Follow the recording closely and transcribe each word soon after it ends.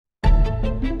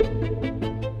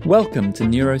Welcome to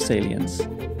Neurosalience,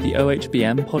 the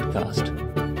OHBM podcast.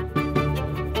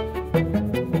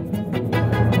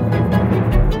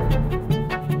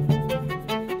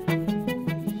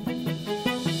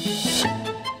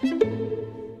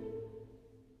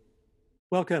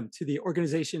 Welcome to the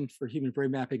Organization for Human Brain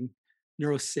Mapping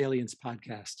Neurosalience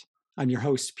podcast. I'm your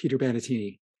host, Peter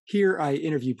Bannattini. Here I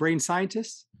interview brain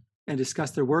scientists and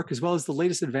discuss their work as well as the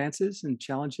latest advances and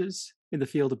challenges in the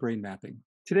field of brain mapping.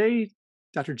 Today,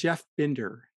 Dr. Jeff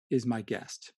Binder is my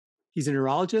guest. He's a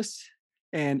neurologist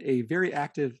and a very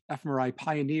active fMRI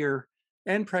pioneer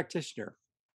and practitioner.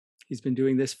 He's been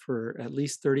doing this for at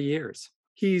least 30 years.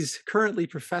 He's currently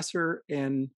professor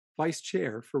and vice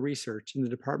chair for research in the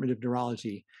Department of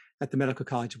Neurology at the Medical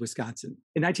College of Wisconsin.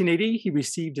 In 1980, he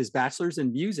received his bachelor's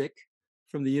in music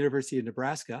from the University of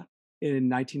Nebraska. In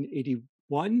 1981,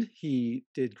 he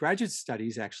did graduate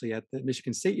studies actually at the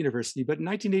Michigan State University, but in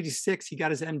 1986, he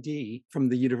got his MD from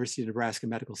the University of Nebraska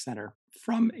Medical Center.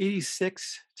 From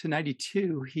 86 to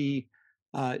 92, he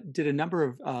did a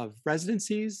number of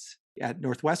residencies at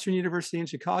Northwestern University in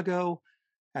Chicago,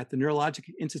 at the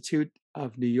Neurological Institute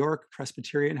of New York,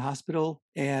 Presbyterian Hospital,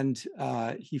 and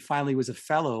he finally was a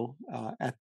fellow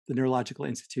at the Neurological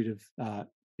Institute of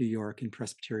New York and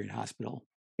Presbyterian Hospital.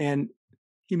 And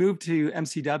he moved to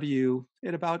MCW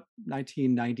in about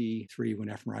 1993 when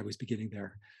fMRI was beginning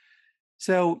there.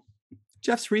 So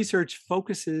Jeff's research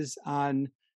focuses on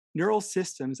neural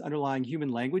systems underlying human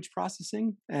language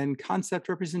processing and concept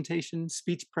representation,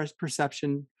 speech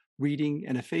perception, reading,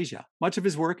 and aphasia. Much of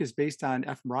his work is based on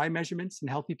fMRI measurements in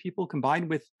healthy people combined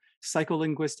with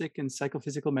psycholinguistic and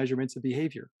psychophysical measurements of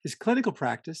behavior. His clinical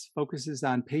practice focuses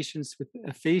on patients with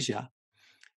aphasia,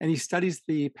 and he studies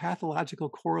the pathological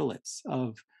correlates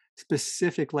of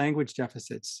specific language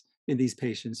deficits in these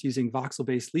patients using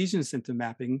voxel-based lesion-symptom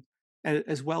mapping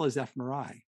as well as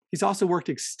fMRI. He's also worked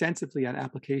extensively on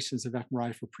applications of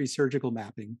fMRI for presurgical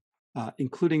mapping,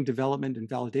 including development and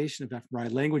validation of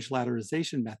fMRI language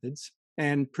lateralization methods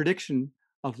and prediction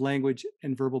of language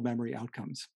and verbal memory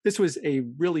outcomes. This was a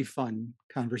really fun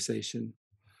conversation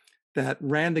that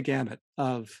ran the gamut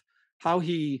of how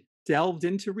he delved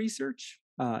into research,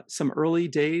 some early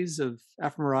days of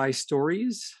fMRI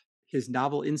stories, his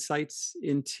novel insights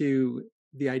into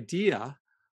the idea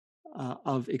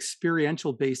of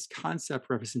experiential-based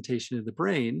concept representation of the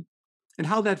brain, and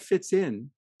how that fits in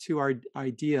to our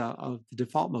idea of the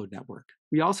default mode network.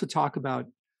 We also talk about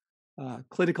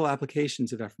clinical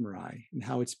applications of fMRI and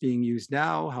how it's being used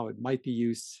now, how it might be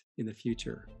used in the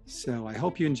future. So I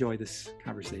hope you enjoy this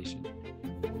conversation.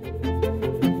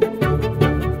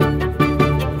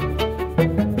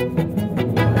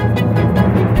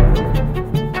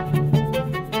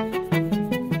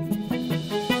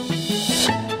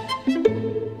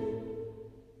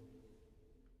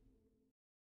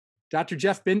 Dr.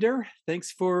 Jeff Binder,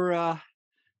 thanks for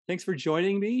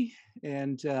joining me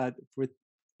and with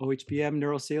OHBM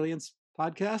Neurosalience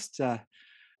podcast.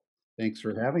 Thanks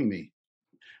for having me.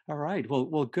 All right.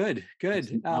 Well, good.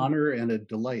 It's an honor and a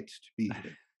delight to be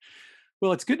here.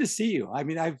 Well, it's good to see you. I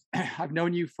mean, I've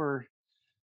known you for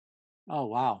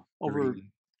over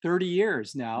 30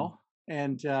 years now,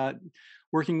 and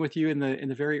working with you in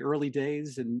the very early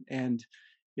days, and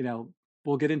you know.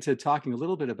 We'll get into talking a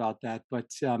little bit about that, but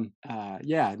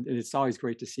yeah, and it's always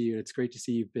great to see you. It's great to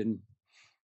see you've been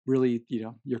really,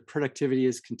 your productivity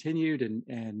has continued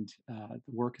and the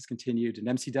work has continued, and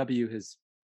MCW has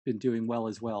been doing well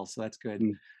as well. So that's good.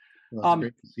 Well, it's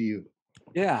great to see you.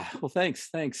 Yeah. Well,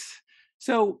 thanks.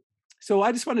 So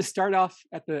I just want to start off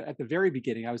at the very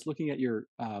beginning. I was looking at your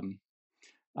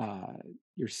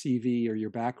CV or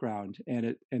your background, and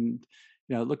it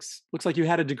looks like you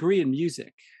had a degree in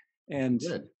music. And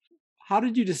how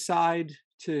did you decide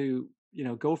to,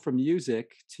 go from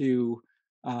music to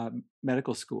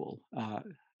medical school?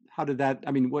 How did that?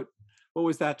 I mean, what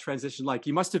was that transition like?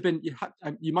 You must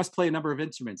play a number of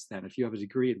instruments then, if you have a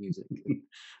degree in music.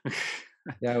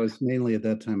 Yeah, I was mainly at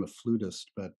that time a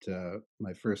flutist, but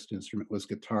my first instrument was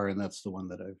guitar, and that's the one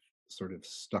that I've sort of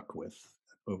stuck with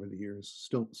over the years.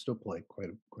 Still play quite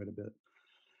a bit.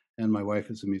 And my wife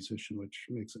is a musician, which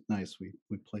makes it nice. We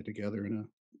play together in a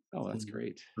that's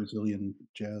great. Brazilian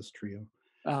jazz trio.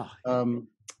 Oh,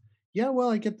 yeah. Well,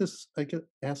 I get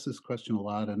asked this question a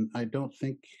lot, and I don't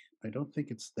think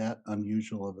it's that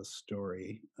unusual of a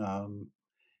story.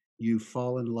 You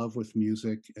fall in love with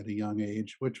music at a young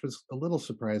age, which was a little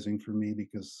surprising for me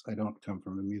because I don't come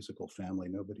from a musical family.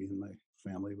 Nobody in my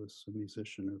family was a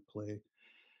musician or played.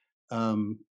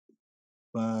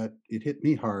 But it hit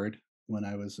me hard when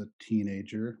I was a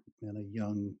teenager and a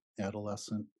young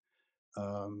adolescent.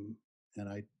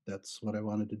 that's what I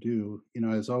wanted to do.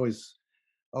 I was always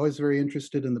very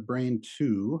interested in the brain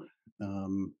too.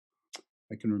 Um,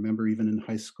 I can remember even in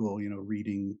high school,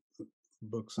 reading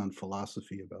books on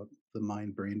philosophy about the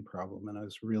mind-brain problem, and I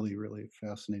was really, really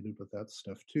fascinated with that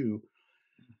stuff too.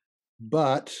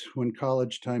 But when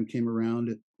college time came around,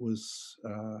 it was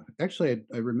actually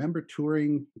I remember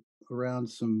touring around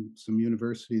some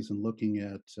universities and looking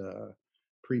at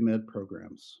pre-med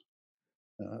programs.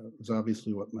 It was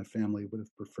obviously what my family would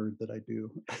have preferred that I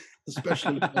do,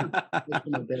 especially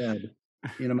my dad.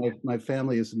 My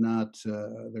family is not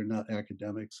they're not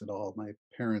academics at all. My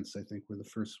parents, I think, were the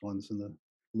first ones in the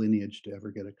lineage to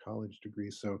ever get a college degree,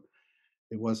 so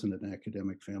it wasn't an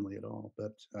academic family at all.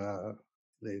 But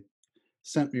they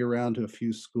sent me around to a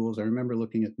few schools. I remember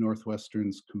looking at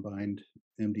Northwestern's combined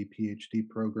MD PhD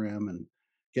program and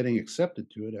getting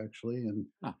accepted to it actually. And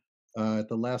Ah, at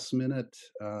the last minute,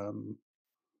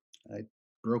 I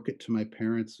broke it to my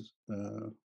parents.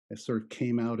 I sort of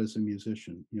came out as a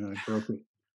musician. I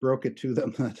broke it to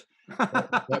them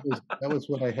that was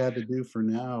what I had to do for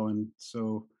now. And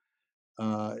so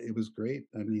it was great.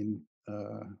 I mean,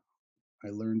 I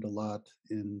learned a lot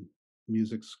in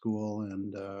music school,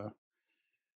 and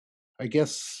I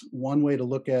guess one way to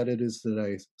look at it is that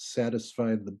I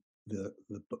satisfied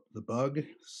the bug,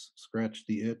 scratched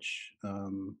the itch,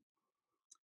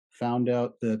 found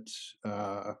out that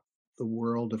the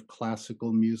world of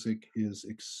classical music is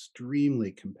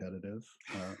extremely competitive,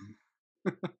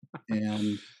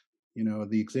 and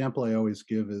the example I always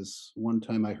give is one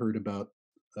time I heard about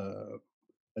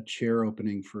a chair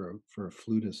opening for a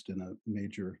flutist in a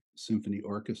major symphony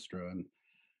orchestra, and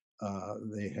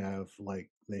they had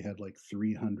like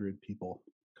 300 people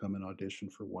come and audition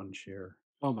for one chair.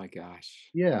 oh my gosh.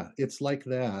 Yeah, it's like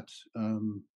that.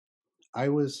 I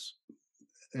was,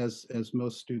 as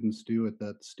most students do at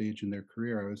that stage in their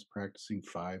career, I was practicing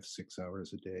 5, 6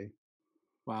 hours a day,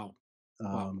 Wow.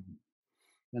 Wow. um,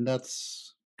 and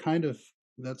that's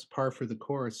par for the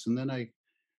course. And then I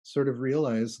sort of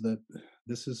realized that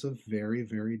this is a very,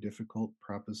 very difficult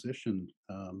proposition.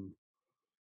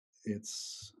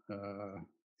 It's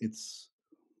it's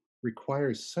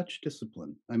requires such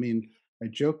discipline. I mean, I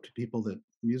joke to people that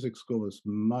music school is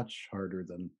much harder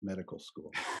than medical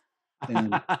school,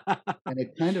 and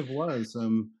it kind of was,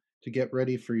 to get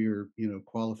ready for your,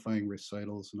 qualifying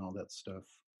recitals and all that stuff.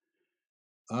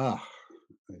 Ah,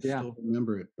 I Yeah. still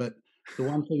remember it. But the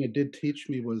one thing it did teach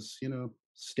me was,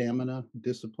 stamina,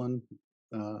 discipline.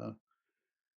 Uh,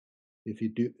 if you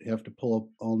do have to pull up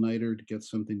all-nighter to get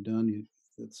something done,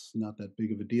 it's not that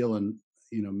big of a deal. And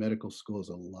medical school is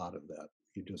a lot of that.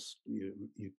 You just you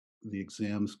the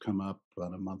exams come up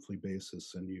on a monthly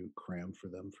basis, and you cram for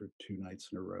them for 2 nights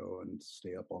in a row and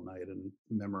stay up all night and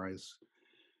memorize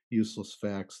useless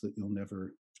facts that you'll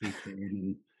never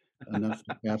retain, and enough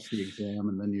to pass the exam,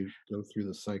 and then you go through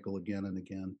the cycle again and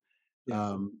again.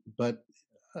 Yeah. But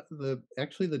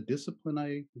the discipline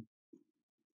I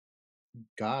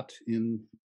got in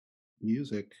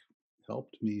music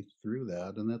helped me through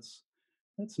that, and that's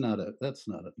not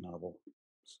a novel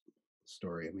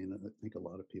story. I mean, I think a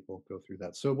lot of people go through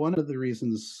that. So one of the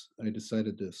reasons I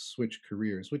decided to switch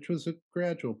careers, which was a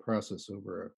gradual process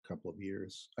over a couple of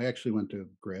years. I actually went to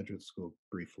graduate school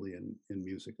briefly in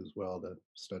music as well to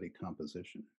study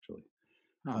composition. Actually,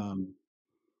 Huh. um,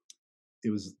 it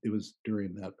was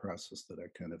during that process that I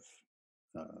kind of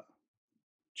uh,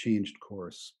 changed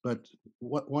course. But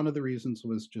one of the reasons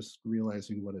was just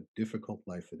realizing what a difficult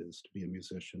life it is to be a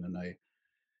musician, and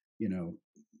you know,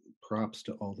 props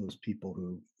to all those people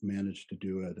who managed to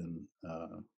do it and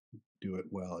do it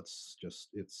well. It's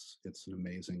an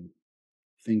amazing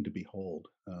thing to behold.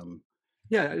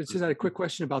 Yeah, it's just a quick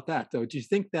question about that though. Do you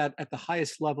think that at the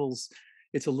highest levels,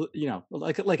 it's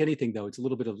like anything though, it's a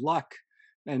little bit of luck,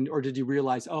 and or did you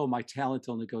realize, oh, my talent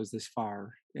only goes this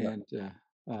far, Yeah, and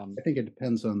I think it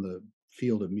depends on the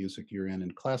field of music you're in.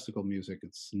 In classical music,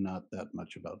 it's not that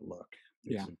much about luck;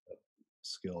 yeah, it's about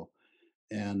skill,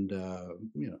 and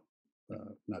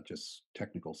not just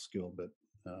technical skill, but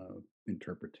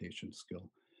interpretation skill.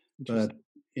 But interesting.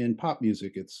 in pop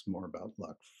music, it's more about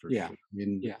luck for Yeah, sure. I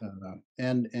mean, yeah,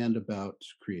 and about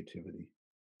creativity.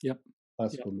 yep, yep.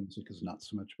 Classical music is not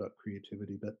so much about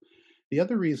creativity. But the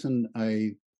other reason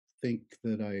I think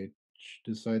that I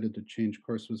decided to change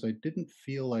course was I didn't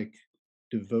feel like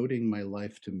devoting my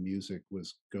life to music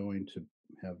was going to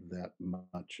have that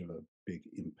much of a big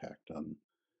impact on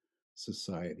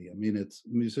society. I mean, it's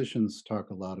musicians talk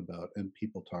a lot about, and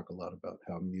people talk a lot about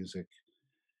how music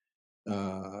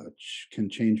can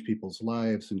change people's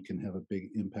lives and can have a big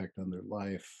impact on their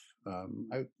life.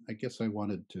 I guess I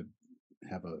wanted to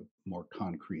have a more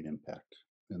concrete impact.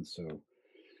 And so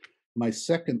my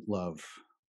second love,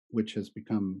 which has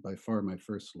become by far my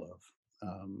first love,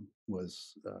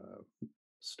 was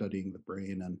studying the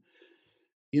brain. And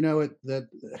that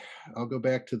I'll go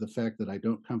back to the fact that I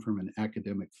don't come from an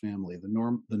academic family.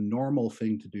 The normal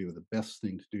thing to do, the best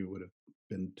thing to do, would have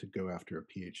been to go after a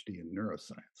PhD in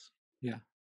neuroscience. Yeah.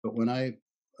 But when I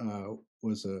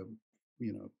was a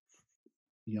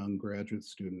young graduate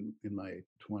student in my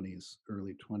 20s,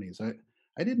 early 20s,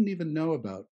 I didn't even know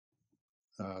about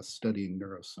studying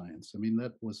neuroscience. I mean,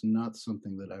 that was not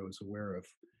something that I was aware of.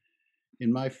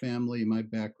 In my family, my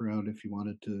background, if you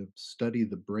wanted to study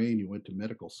the brain, you went to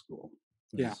medical school.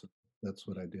 Yeah. That's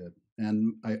what I did.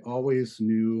 And I always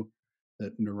knew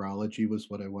that neurology was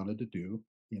what I wanted to do,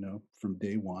 from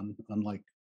day one, unlike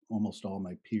almost all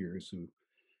my peers who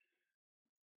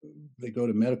they go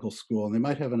to medical school and they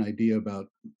might have a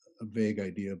vague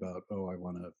idea about, oh, I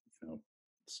want to,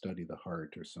 study the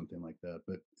heart or something like that.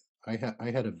 But I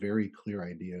had a very clear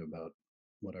idea about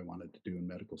what I wanted to do in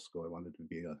medical school. I wanted to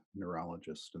be a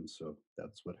neurologist, and so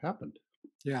that's what happened.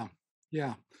 Yeah.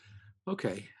 Yeah.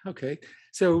 Okay. Okay.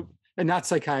 So, and not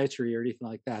psychiatry or anything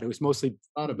like that. It was mostly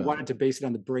Thought you about wanted it. to base it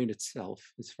on the brain itself,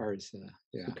 as far as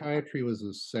yeah. Psychiatry was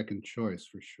a second choice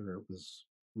for sure. It was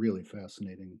really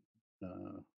fascinating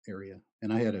area,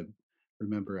 and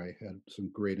remember I had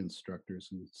some great instructors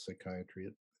in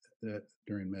psychiatry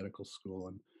during medical school,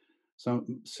 and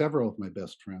several of my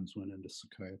best friends went into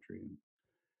psychiatry, and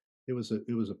it was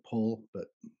a pull, but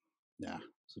yeah,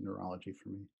 it's a neurology for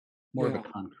me. More of a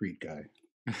Yeah. concrete guy.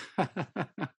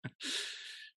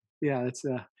 Yeah.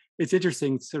 It's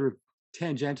interesting, sort of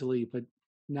tangentially, but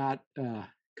not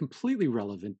completely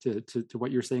relevant to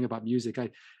what you're saying about music.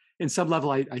 In some level,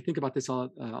 I think about this a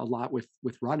lot with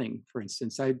running, for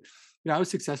instance. I was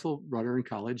a successful runner in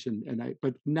college,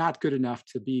 but not good enough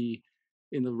to be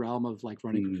in the realm of like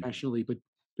running Mm. professionally, but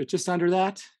just under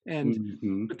that. And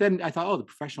Mhm. but then I thought, oh, the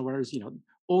professional runners,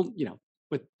 old,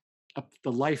 but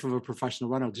the life of a professional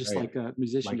runner, just Right. like a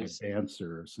musician, Like a is,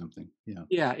 dancer or something. Yeah.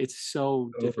 yeah, it's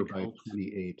so Over by difficult.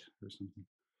 28 or something.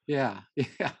 Yeah,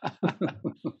 yeah.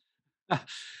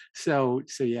 So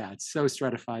yeah, it's so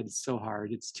stratified. It's so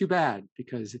hard. It's too bad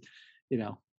because, you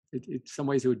know, some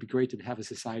ways it would be great to have a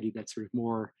society that sort of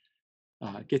more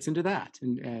gets into that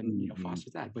and Mhm.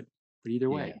 fosters that. But either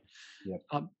Yeah. way, Yep.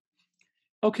 um,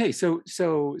 okay. So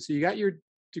you got your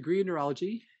degree in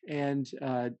neurology and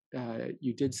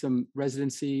you did some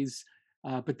residencies,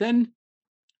 but then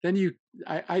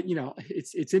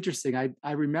it's interesting.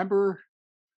 I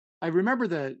remember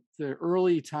the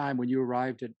early time when you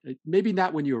arrived at, maybe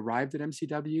not when you arrived at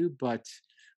MCW, but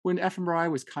when fMRI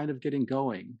was kind of getting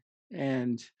going,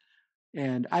 and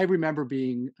I remember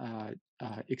being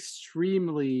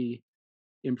extremely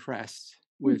impressed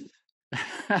with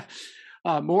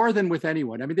more than with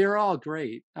anyone. I mean, they're all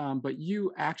great, but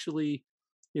you actually,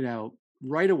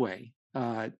 right away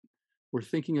were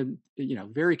thinking of,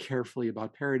 very carefully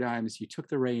about paradigms. You took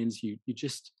the reins. You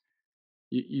just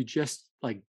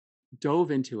like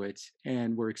dove into it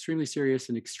and were extremely serious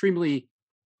and extremely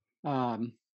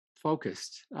um,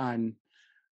 focused on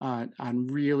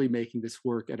really making this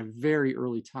work at a very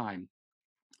early time.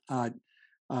 Uh,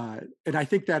 and I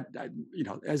think that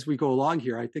as we go along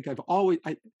here, I think I've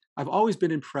always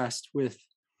been impressed with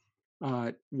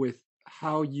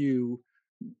how you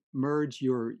merge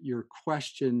your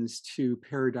questions to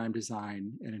paradigm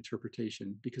design and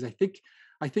interpretation, because I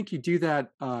think you do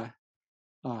that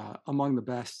among the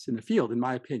best in the field, in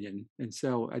my opinion. And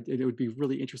so it would be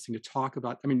really interesting to talk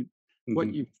about. I mean, what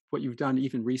Mhm. you've done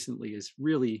even recently is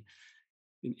really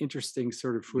an interesting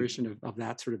sort of Yeah. fruition of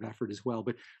that sort of effort as well.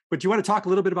 But do you want to talk a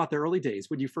little bit about the early days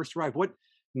when you first arrived?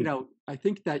 Mm. I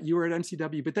think that you were at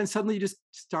MCW, but then suddenly you just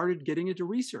started getting into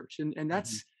research, and Mhm.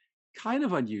 that's kind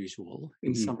of unusual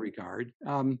in Mhm. some regard.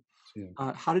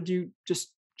 Yeah. How did you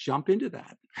just jump into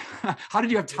that? How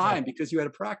did you have Yeah. time because you had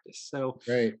a practice? So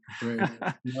Right.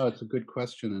 Right. No, it's a good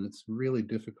question, and it's really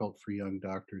difficult for young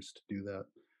doctors to do that.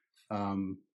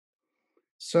 Um,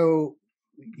 so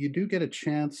you do get a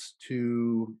chance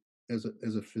to, as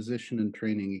a physician in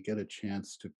training, you get a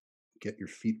chance to get your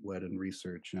feet wet in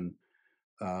research, and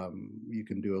you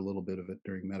can do a little bit of it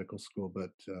during medical school,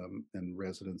 but and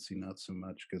residency not so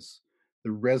much, because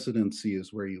the residency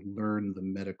is where you learn the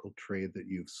medical trade that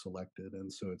you've selected,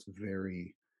 and so it's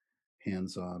very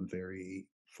hands-on, very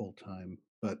full-time.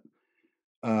 But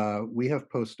we have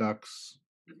postdocs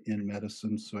in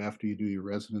medicine, so after you do your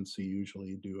residency, usually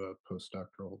you do a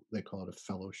postdoctoral. They call it a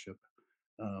fellowship.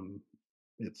 Um,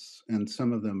 and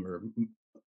some of them are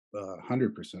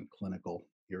 100% clinical.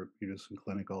 You're just in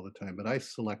clinic all the time. But I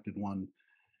selected one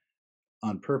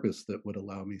on purpose that would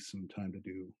allow me some time to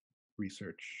do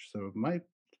research. So my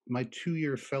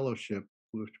 2-year fellowship,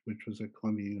 which was at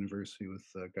Columbia University with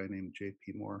a guy named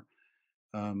J.P. Moore,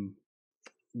 um,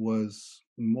 was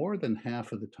more than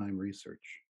half of the time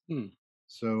research. Hmm.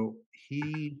 So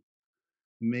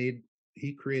made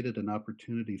he created an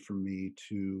opportunity for me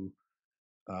to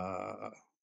uh,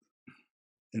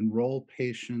 enroll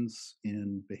patients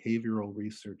in behavioral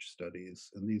research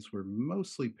studies, and these were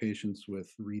mostly patients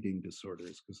with reading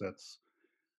disorders because that's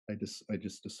I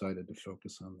just decided to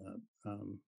focus on that.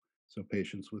 So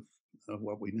patients with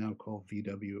what we now call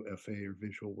VWFA or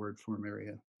visual word form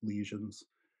area lesions,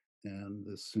 and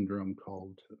this syndrome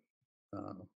called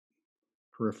uh,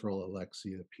 peripheral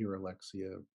alexia, pure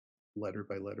alexia, letter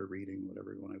by letter reading,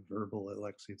 whatever you want to, verbal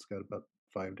alexia. It's got about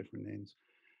 5 different names.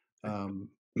 Um,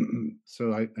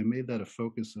 so I made that a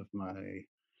focus of my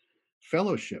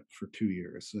fellowship for 2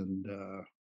 years and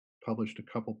published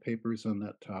a couple papers on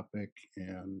that topic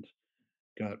and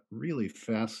got really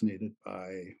fascinated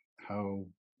by how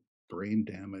brain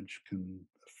damage can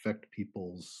affect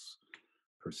people's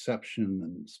perception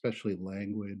and especially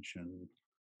language and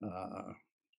uh,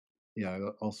 yeah, I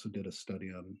also did a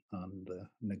study on the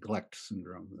neglect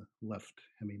syndrome, the left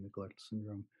hemi neglect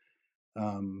syndrome.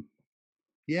 Um,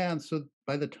 yeah, and so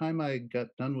by the time I got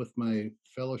done with my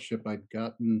fellowship, I'd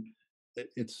gotten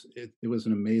it was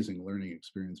an amazing learning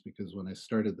experience because when I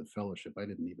started the fellowship, I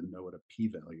didn't even know what a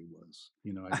p-value was.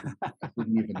 I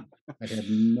didn't even I had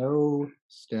no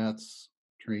stats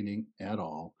training at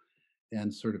all,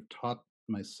 and sort of taught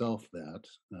myself that.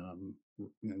 I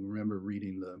remember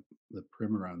reading the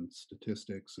primer on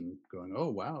statistics and going, "Oh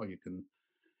wow, you can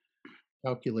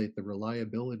calculate the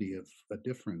reliability of a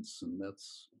difference, and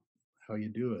that's how you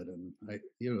do it." And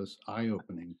it was eye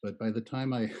opening. But by the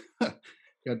time I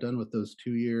got done with those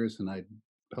 2 years, and I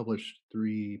published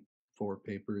 4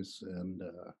 papers, and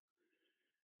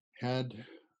had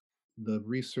the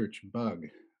research bug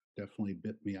definitely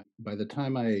bit me. By the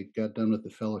time I got done with the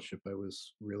fellowship, I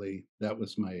was really that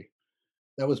was my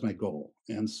goal.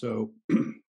 And so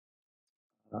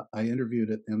I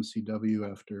interviewed at MCW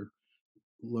after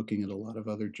looking at a lot of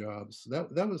other jobs.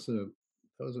 That was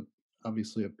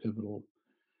obviously a pivotal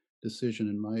decision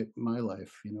in my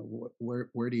life.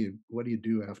 Where do you what do you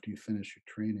do after you finish your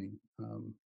training?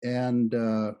 And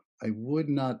I would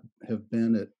not have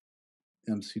been at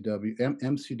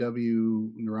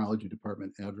MCW Neurology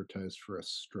Department advertised for a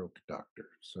stroke doctor,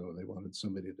 so they wanted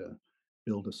somebody to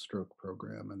build a stroke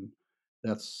program, and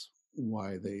that's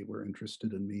why they were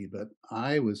interested in me. But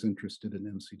I was interested in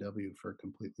MCW for a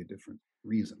completely different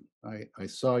reason. I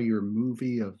saw your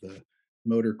movie of the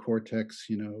motor cortex,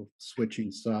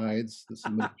 switching sides.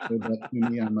 Somebody showed that to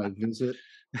me on my visit,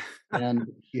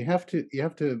 and you have to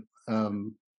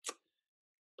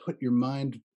put your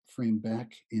mind frame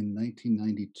back in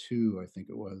 1992, I think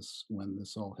it was, when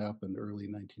this all happened, early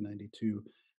 1992,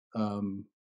 um,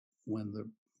 when the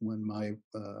when my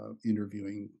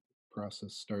interviewing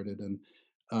process started, and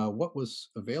what was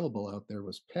available out there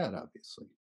was PET, obviously,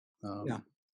 Yeah. um,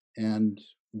 and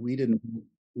we didn't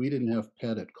we didn't have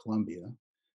PET at Columbia,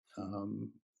 um,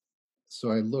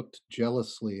 so I looked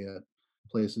jealously at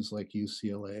places like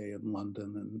UCLA and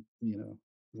London and Yeah.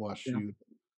 WashU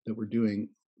that were doing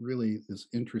really this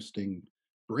interesting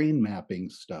brain mapping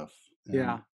stuff. And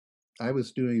Yeah. I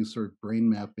was doing sort of brain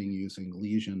mapping using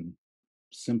lesion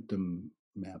symptom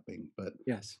mapping, but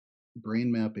Yes.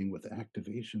 brain mapping with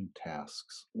activation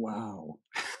tasks. Wow.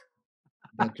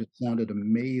 That just sounded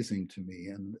amazing to me.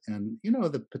 And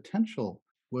the potential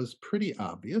was pretty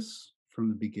obvious from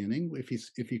the beginning.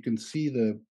 If you can see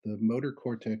the motor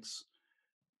cortex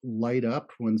light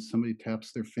up when somebody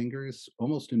taps their fingers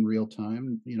almost in real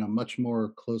time, much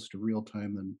more close to real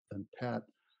time than PET.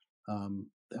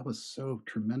 That was so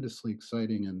tremendously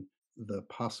exciting, and the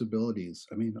possibilities.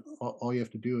 I mean, all you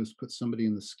have to do is put somebody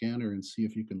in the scanner and see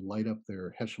if you can light up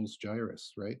their Heschel's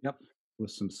gyrus, right? Yep. With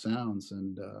some sounds.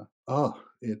 And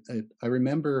I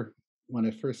remember when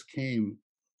I first came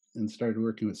and started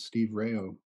working with Steve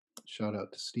Rayo. Shout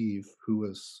out to Steve, who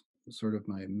was sort of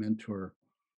my mentor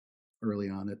early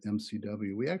on at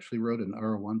MCW. We actually wrote an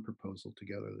R1 proposal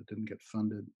together that didn't get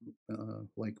funded,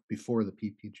 like before the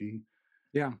PPG.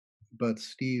 Yeah. But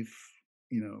Steve,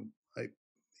 you know,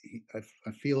 I,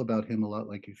 I feel about him a lot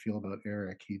like you feel about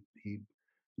Eric. He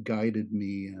guided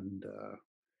me and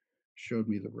showed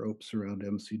me the ropes around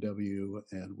MCW,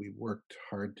 and we worked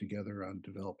hard together on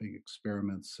developing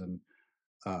experiments, and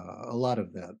a lot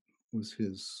of that was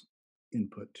his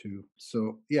input too.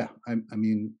 So yeah, I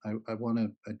mean, I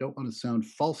don't want to sound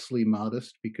falsely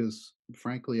modest because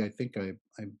frankly, I think I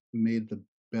made the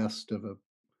best of a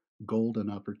golden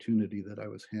opportunity that I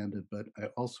was handed. But I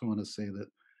also want to say that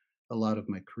a lot of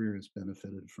my career has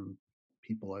benefited from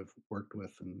people I've worked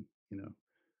with, and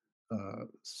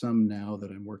some now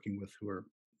that I'm working with who are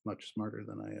much smarter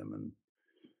than I am and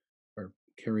are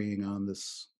carrying on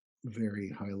this very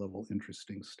high level,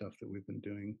 interesting stuff that we've been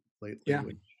doing lately. Yeah.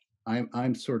 Which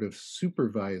I'm sort of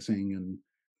supervising and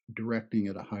directing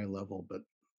at a high level, but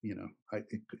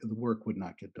the work would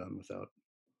not get done without.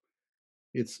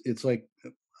 It's like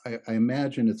I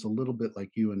imagine it's a little bit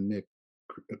like you and Nick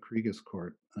Krieges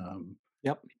Court.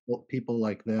 Yep. People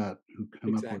like that who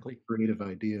come up with Exactly. creative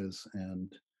ideas,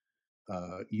 and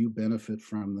you benefit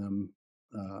from them.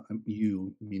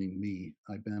 You, meaning me,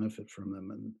 I benefit from them,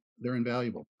 and they're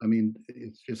invaluable. I mean,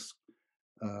 it's just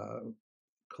uh,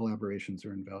 collaborations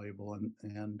are invaluable,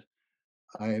 and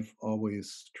I've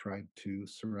always tried to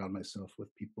surround myself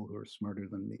with people who are smarter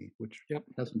than me, which Yep.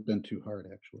 hasn't been too hard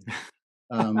actually.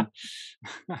 Um,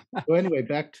 so anyway,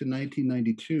 back to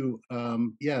 1992.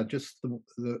 Yeah, just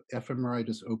the fMRI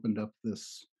just opened up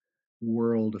this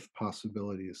world of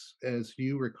possibilities. As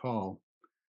you recall,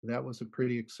 that was a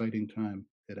pretty exciting time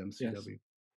at Yes. MCW.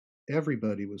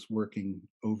 Everybody was working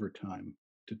overtime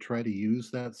to try to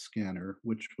use that scanner,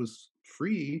 which was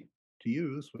free to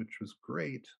use, which was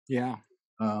great, Yeah.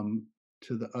 um,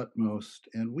 to the utmost.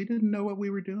 And we didn't know what we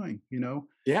were doing.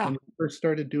 Yeah. When we first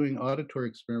started doing auditory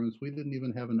experiments, we didn't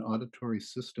even have an auditory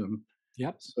system.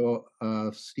 Yep. So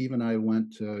Steve and I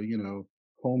went to,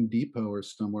 Home Depot or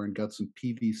somewhere and got some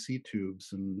PVC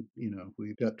tubes. And,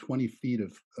 we got 20 feet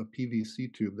of a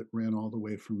PVC tube that ran all the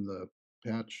way from the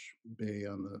patch bay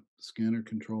on the scanner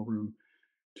control room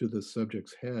to the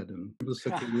subject's head. And it was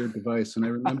such a weird device. And I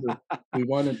remember we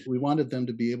wanted them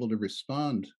to be able to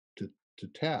respond to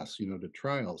tasks, to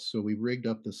trials. So we rigged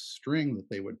up this string that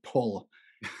they would pull,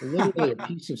 literally a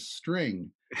piece of string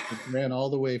that ran all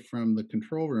the way from the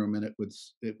control room, and it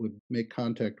would make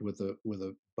contact with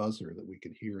a buzzer that we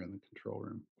could hear in the control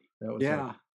room. That was our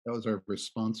Yeah. that was our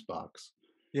response box.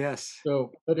 Yes.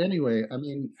 So, but anyway, I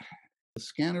mean, the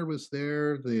scanner was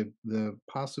there. The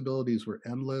possibilities were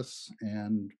endless,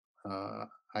 and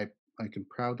I I can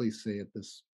proudly say at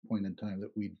this point in time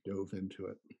that we dove into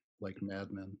it like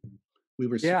madmen. We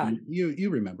were Yeah. you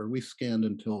remember we scanned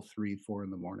until 3, 4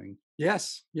 in the morning.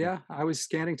 Yes. Yeah. I was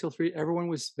scanning till 3. Everyone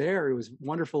was there. It was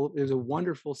wonderful. It was a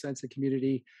wonderful sense of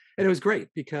community. And it was great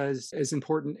because as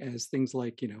important as things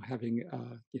like, having,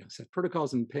 set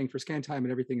protocols and paying for scan time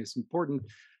and everything is important,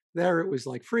 there it was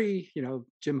like free.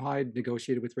 Jim Hyde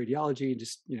negotiated with radiology and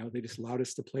just, they just allowed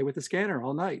us to play with the scanner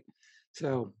all night.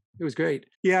 So it was great.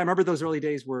 Yeah, I remember those early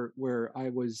days where I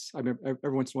remember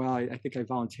every once in a while, I think I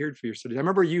volunteered for your studies. I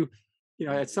remember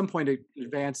at some point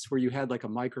advanced where you had like a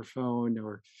microphone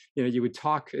or, you would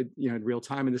talk, in real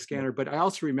time in the scanner. But I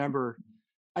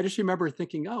just remember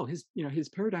thinking, oh, his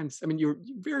paradigms. I mean, you were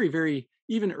very, very,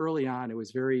 even early on, it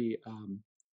was very,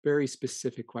 very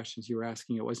specific questions you were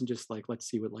asking. It wasn't just like, let's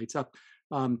see what lights up.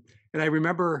 And I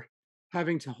remember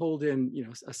having to hold in,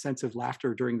 a sense of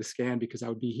laughter during the scan because I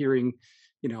would be hearing,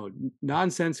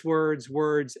 nonsense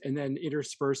words, and then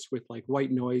interspersed with like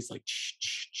white noise, like,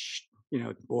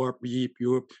 or beep,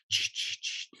 yoop,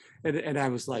 and I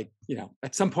was like,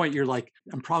 at some point you're like,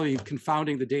 I'm probably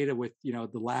confounding the data with, the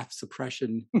laugh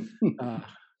suppression uh,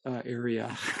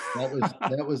 area.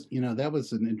 That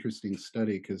was an interesting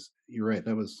study because you're right.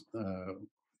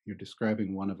 You're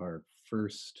describing one of our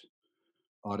first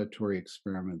auditory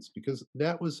experiments because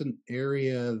that was an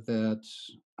area that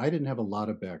I didn't have a lot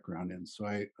of background in. So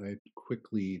I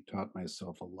quickly taught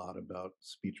myself a lot about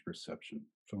speech perception,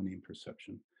 phoneme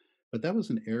perception. But that was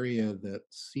an area that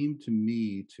seemed to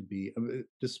me to be,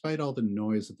 despite all the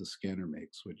noise that the scanner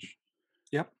makes, which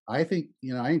Yep. I think,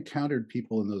 I encountered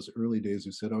people in those early days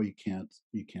who said, "Oh, you can't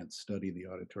study the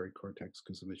auditory cortex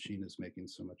because the machine is making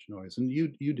so much noise." And you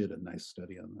did a nice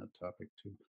study on that topic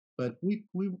too. But we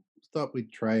thought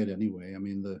we'd try it anyway. I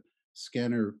mean, the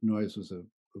scanner noise was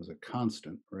a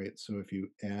constant, right? So if you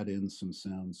add in some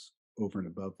sounds over and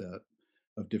above that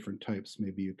of different types,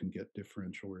 maybe you can get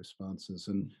differential responses.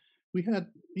 And we had,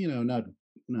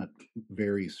 not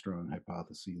very strong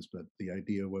hypotheses, but the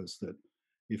idea was that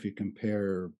if you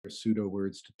compare pseudo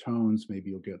words to tones, maybe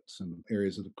you'll get some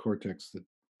areas of the cortex that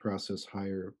process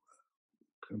higher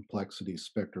complexity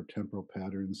spectrotemporal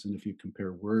patterns. And if you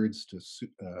compare words to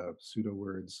pseudo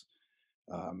words,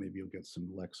 maybe you'll get some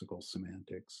lexical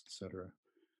semantics, etc.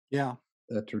 Yeah.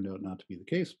 That turned out not to be the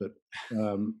case, but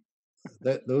um,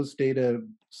 those data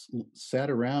sat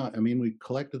around. I mean, we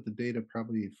collected the data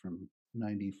probably from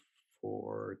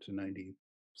 94 to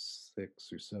 96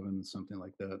 or 7, something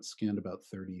like that. Scanned about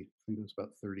 30, I think it was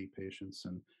about 30 patients.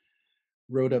 And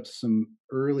wrote up some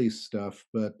early stuff,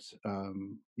 but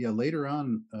yeah, later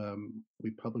on,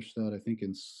 we published that I think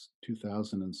in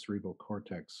 2000 in cerebral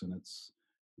cortex, and it's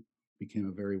became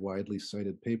a very widely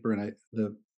cited paper. And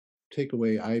the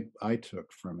takeaway I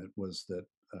took from it was that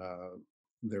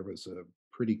there was a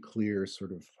pretty clear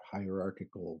sort of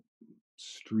hierarchical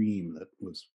stream that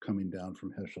was coming down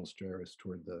from Heschel's gyrus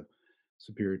toward the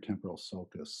superior temporal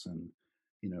sulcus, and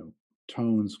you know,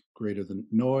 tones greater than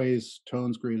noise,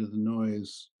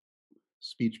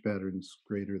 speech patterns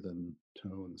greater than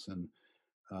tones. And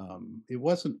it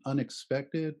wasn't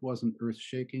unexpected, wasn't earth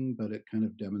shaking, but it kind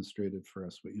of demonstrated for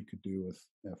us what you could do with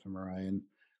fMRI and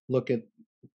look at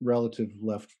relative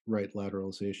left right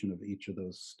lateralization of each of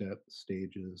those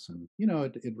stages. And, you know,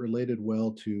 it related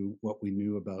well to what we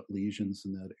knew about lesions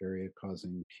in that area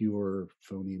causing pure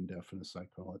phoneme deafness, I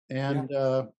call it. Yeah.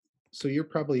 And so you're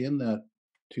probably in that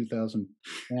 2000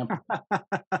 camp.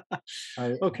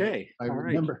 I, Okay. I All right.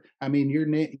 remember, I mean,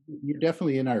 you're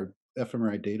definitely in our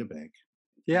fMRI data bank.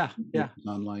 Yeah. Yeah.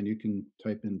 Online, you can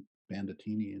type in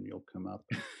Bandatini and you'll come up.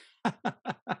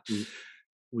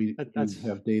 We we That's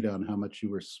have data on how much you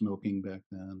were smoking back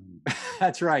then.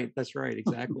 that's right. That's right.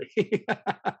 Exactly.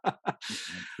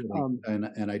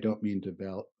 And I don't mean to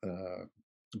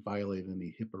violate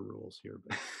any HIPAA rules here,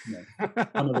 but you know,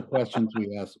 one of the questions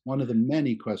we ask, one of the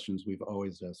many questions we've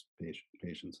always asked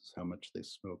patients is how much they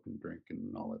smoke and drink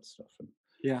and all that stuff. And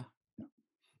Yeah. yeah.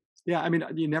 Yeah, I mean,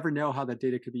 you never know how that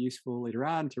data could be useful later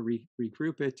on to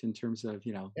regroup it in terms of,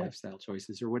 you know, Yeah. lifestyle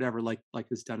choices or whatever, like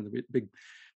is done in the big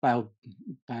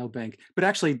biobank. But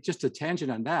actually, just a tangent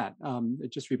on that,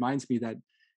 it just reminds me that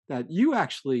you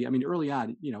actually, I mean, early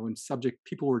on, you know, when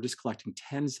people were just collecting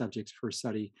 10 subjects per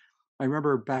study. I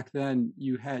remember back then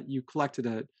you had a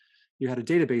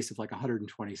database of like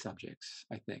 120 subjects,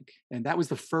 I think, and that was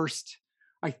the first.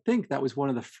 I think that was one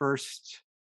of the first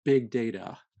big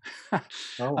data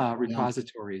Oh, yeah.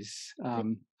 repositories. Yeah,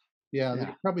 Yeah,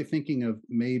 they're probably thinking of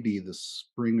maybe the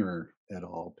Springer et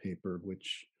al. Paper,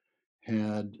 which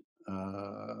had,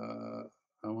 I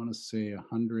want to say,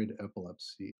 100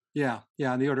 epilepsy. yeah,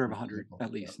 yeah, on the order of 100 Example. at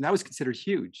Yeah. least, and that was considered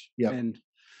huge Yep. and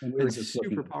And we were just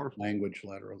looking super at powerful. language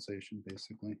lateralization,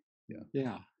 basically. Yeah.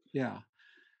 Yeah, yeah,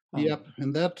 um, Yep.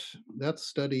 And that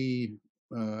study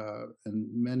and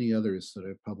many others that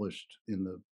I've published in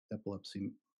the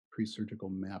epilepsy presurgical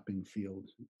mapping field,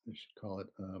 I should call it,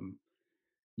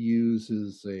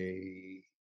 uses a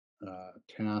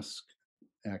task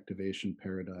activation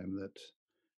paradigm that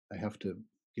I have to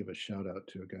give a shout out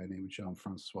to a guy named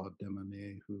Jean-Francois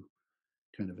Demonet, who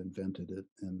kind of invented it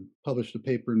and published a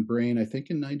paper in Brain, I think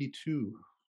in 92.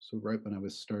 So right when I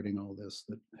was starting all this,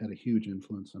 that had a huge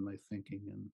influence on my thinking.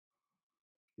 And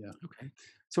yeah. okay.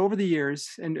 So over the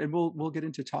years, and we'll get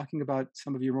into talking about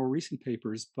some of your more recent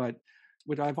papers, but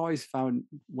what I've always found,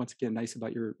 once again, nice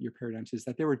about your paradigms is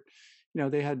that they were, you know,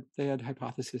 they had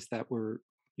hypotheses that were,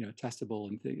 you know, testable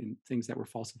and things that were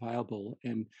falsifiable,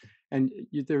 and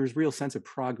there was real sense of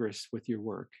progress with your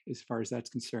work as far as that's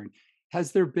concerned.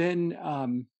 Has there been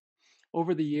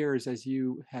over the years, as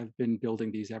you have been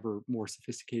building these ever more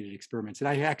sophisticated experiments, and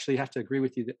I actually have to agree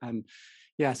with you on,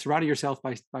 yeah, surrounding yourself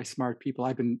by smart people.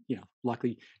 I've been, you know,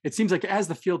 luckily. It seems like as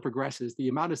the field progresses, the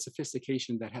amount of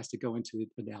sophistication that has to go into the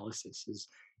analysis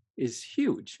is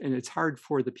huge, and it's hard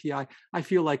for the PI. I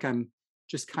feel like I'm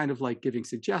just kind of like giving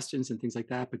suggestions and things like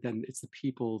that, but then it's the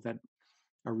people that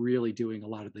are really doing a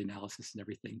lot of the analysis and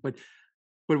everything. But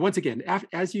once again,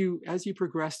 as you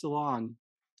progressed along,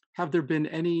 have there been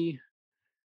any,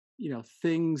 you know,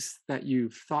 things that you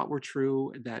thought were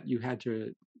true that you had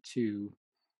to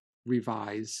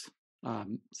revise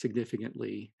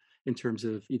significantly in terms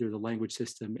of either the language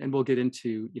system, and we'll get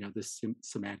into, you know, the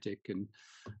semantic and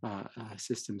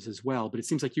systems as well, but it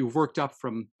seems like you've worked up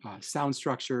from sound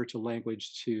structure to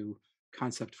language to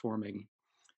concept forming,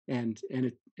 and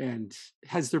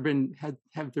have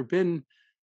there been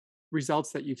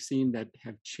results that you've seen that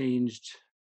have changed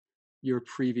your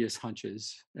previous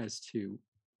hunches as to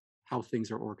how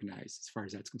things are organized as far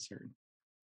as that's concerned?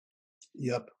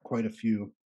 Yep. Quite a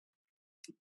few.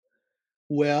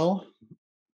 Well,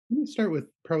 let me start with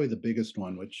probably the biggest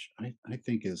one, which I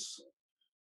think is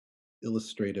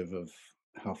illustrative of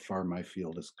how far my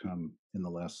field has come in the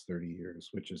last 30 years,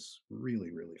 which is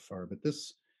really, really far. But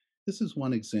this is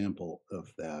one example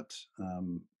of that.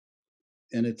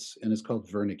 And it's called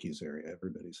Wernicke's area.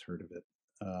 Everybody's heard of it.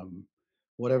 Um,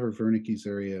 Whatever Wernicke's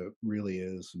area really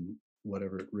is, and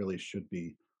whatever it really should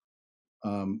be.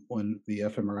 When the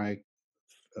fMRI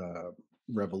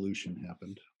revolution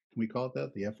happened, can we call it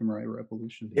that? The fMRI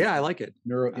revolution, the Yeah, I like it.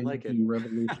 I like it. neuroimaging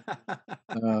revolution.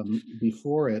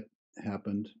 Before it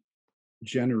happened,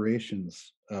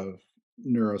 generations of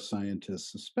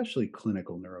neuroscientists, especially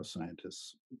clinical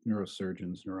neuroscientists,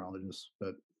 neurosurgeons, neurologists,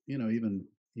 but even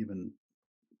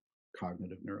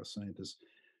cognitive neuroscientists,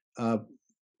 uh,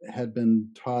 had been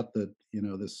taught that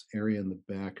this area in the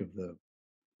back of the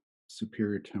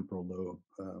superior temporal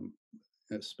lobe,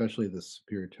 especially the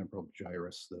superior temporal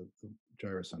gyrus, the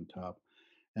gyrus on top,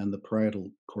 and the parietal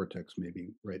cortex maybe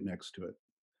right next to it.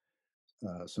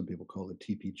 Some people call it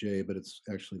TPJ, but it's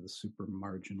actually the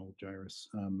supramarginal gyrus.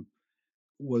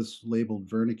 Was labeled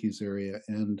Wernicke's area,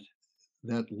 and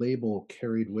that label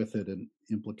carried with it an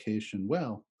implication.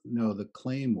 Well, no, the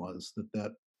claim was that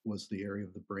that was the area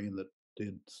of the brain that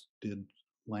did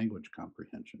language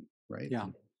comprehension, right? Yeah.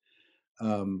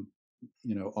 Um,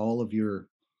 all of your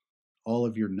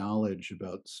knowledge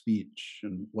about speech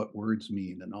and what words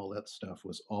mean and all that stuff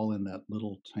was all in that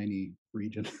little tiny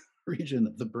region region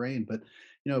of the brain. But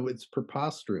it's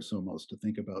preposterous almost to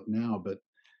think about now. But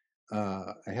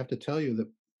I have to tell you that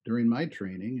during my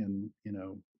training and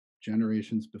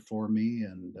generations before me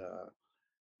and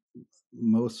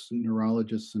most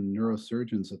neurologists and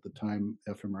neurosurgeons at the time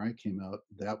fMRI came out,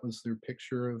 that was their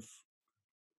picture of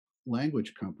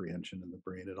language comprehension in the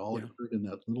brain. It all Yeah. occurred in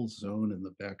that little zone in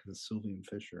the back of the sylvian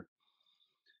fissure.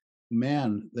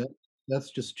 Man,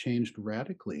 that's just changed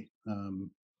radically.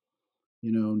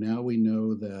 Now we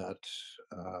know that,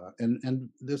 and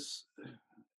this,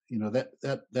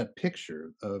 that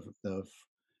picture of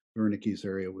Wernicke's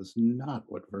area was not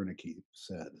what Wernicke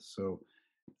said. So,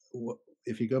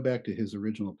 if you go back to his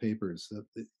original papers,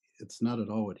 it's not at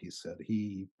all what he said.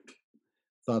 He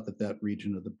thought that that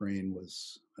region of the brain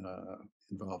was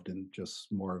involved in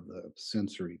just more of the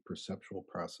sensory perceptual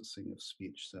processing of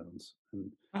speech sounds,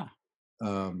 Ah,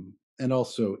 and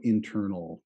also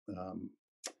internal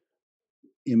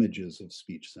images of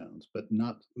speech sounds, but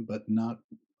not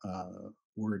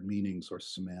word meanings or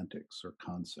semantics or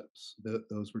concepts.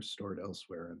 Those were stored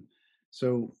elsewhere, and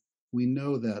so we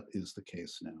know that is the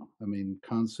case now. I mean,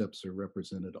 concepts are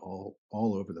represented all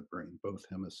over the brain, both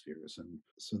hemispheres, and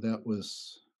so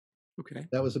okay.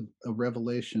 that was a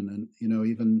revelation. And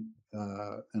even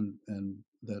and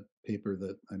that paper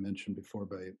that I mentioned before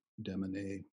by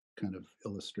Demonet kind of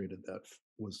illustrated that.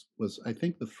 Was I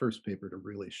think the first paper to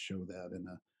really show that in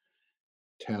a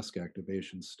task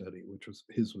activation study, which was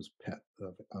his was PET,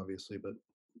 obviously, but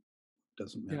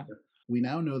doesn't Yeah. matter. We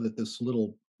now know that this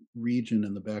little region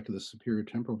in the back of the superior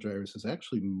temporal gyrus is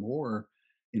actually more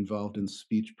involved in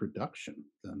speech production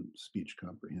than speech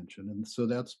comprehension, and so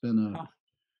that's been a Ah,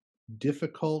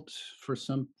 difficult for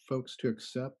some folks to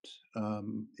accept.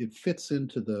 It fits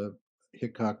into the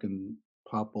Hickok and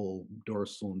Popple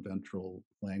dorsal and ventral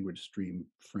language stream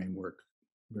framework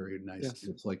very nicely. yes.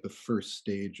 It's like the first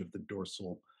stage of the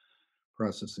dorsal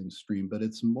processing stream, but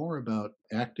it's more about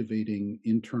activating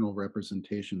internal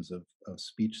representations of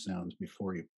speech sounds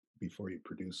before you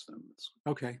produce them. It's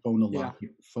Okay. Yeah.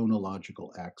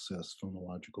 phonological access,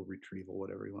 phonological retrieval,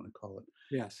 whatever you want to call it.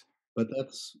 Yes. But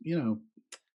that's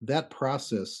that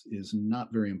process is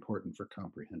not very important for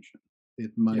comprehension.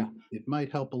 It might Yeah. it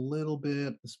might help a little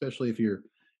bit, especially if you're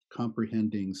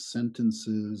comprehending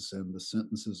sentences and the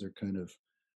sentences are kind of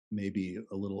maybe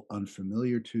a little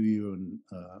unfamiliar to you and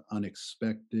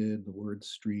unexpected, the word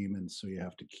stream, and so you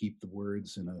have to keep the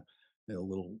words in a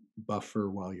little buffer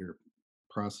while you're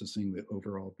processing the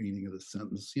overall meaning of the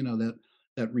sentence.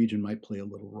 That region might play a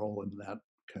little role in that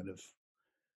kind of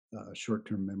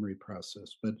short-term memory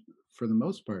process. But for the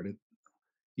most part,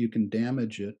 you can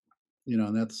damage it,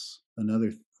 and that's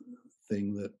another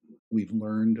thing that we've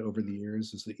learned over the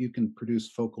years is that you can produce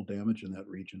focal damage in that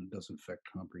region. It doesn't affect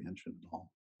comprehension at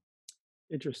all.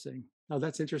 Interesting. Oh,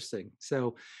 that's interesting.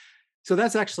 So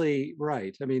that's actually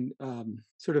right. I mean,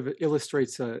 sort of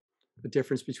illustrates a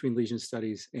difference between lesion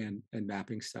studies and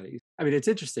mapping studies. I mean, it's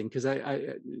interesting because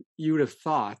you would have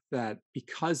thought that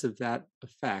because of that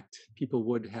effect, people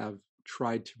would have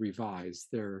tried to revise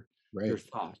their Right.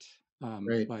 thought.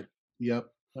 Right. But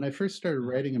Yep. When I first started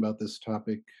writing about this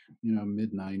topic,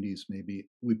 mid 90s maybe,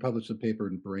 we published a paper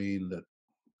in Brain that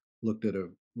looked at a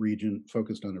region,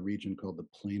 focused on a region called the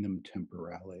planum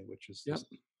temporale, which is yep,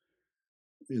 this,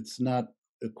 it's not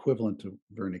equivalent to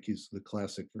Wernicke's, the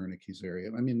classic Wernicke's area.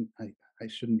 I mean, I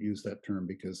shouldn't use that term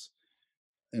because,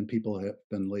 and people have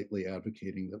been lately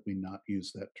advocating that we not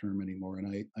use that term anymore.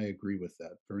 And I agree with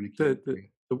that. Wernicke's area.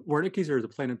 the Wernicke's or the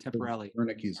planum The temporale.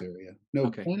 Wernicke's area. No,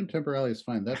 Okay. planum temporale is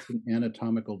fine. That's an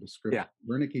anatomical description. Yeah.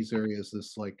 Wernicke's area is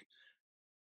this like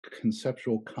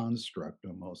conceptual construct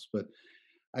almost. But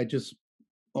I just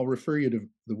I'll refer you to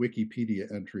the Wikipedia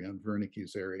entry on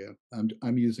Wernicke's area.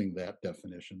 I'm using that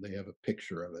definition. They have a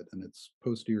picture of it, and it's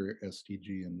posterior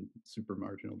STG and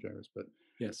supramarginal gyrus. But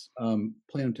Yes.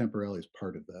 planum temporale is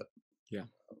part of that Yeah.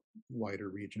 wider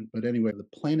region. But anyway, the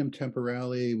planum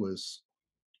temporale was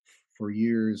for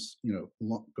years,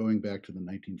 going back to the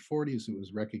 1940s, it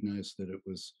was recognized that it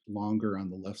was longer on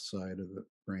the left side of the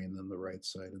brain than the right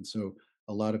side. And so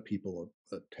a lot of people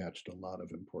attached a lot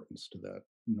of importance to that,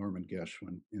 Norman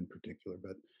Geschwin in particular.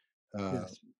 But,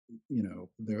 Yes.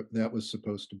 that was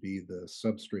supposed to be the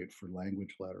substrate for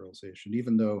language lateralization,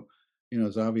 even though,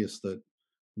 it's obvious that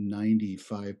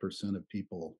 95% of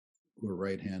people who are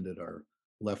right-handed are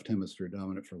left hemisphere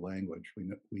dominant for language.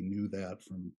 We knew that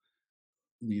from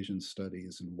lesion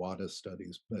studies and WADA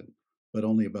studies, but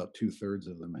only about 2/3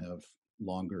 of them have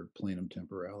longer planum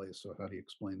temporale. So how do you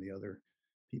explain the other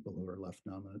people who are left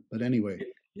dominant? But anyway,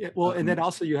 Yeah. Well, and then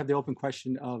also you have the open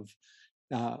question of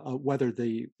whether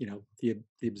the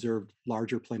observed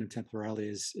larger planum temporale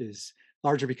is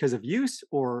larger because of use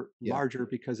or yeah, larger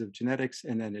because of genetics,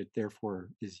 and then it therefore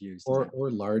is used. or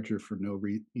larger for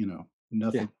Yeah.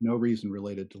 nothing, no reason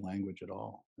related to language at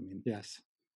all. I mean, Yes.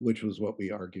 which was what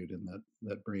we argued in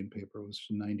that brain paper. Was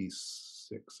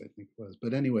 96, I think it was.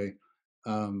 But anyway,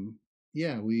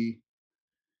 yeah, we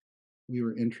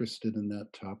were interested in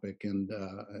that topic, and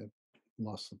I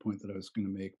lost the point that I was going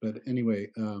to make. But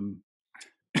anyway,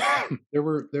 there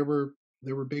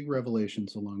were big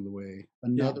revelations along the way. Yeah.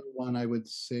 Another one I would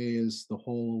say is the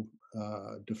whole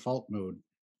default mode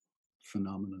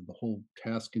phenomenon, the whole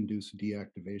task-induced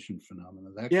deactivation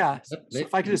phenomenon. Yeah. So They,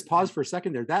 if I could just pause for a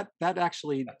second there, that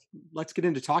actually, let's get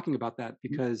into talking about that,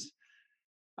 because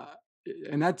uh,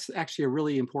 and that's actually a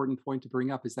really important point to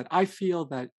bring up, is that I feel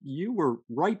that you were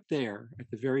right there at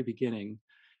the very beginning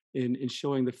in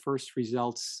showing the first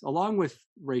results, along with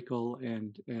Rakel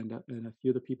and a few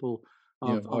of the people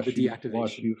yeah, of the Wash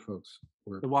deactivation, U folks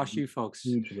were the WashU folks,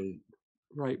 hugely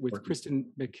right, with important.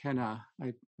 Kristen McKenna,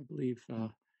 I believe.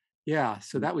 Yeah,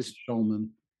 so that was, Schulman.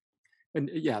 and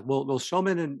yeah, well,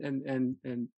 Shulman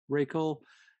and Rakel,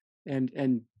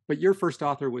 and but your first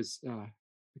author was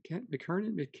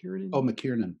McKiernan. Oh,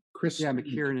 McKiernan. Chris Yeah,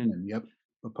 McKiernan. McKiernan. Yep.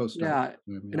 A postdoc. Yeah,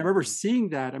 and I remember seeing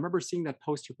that. I remember seeing that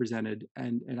poster presented,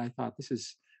 and I thought, this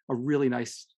is a really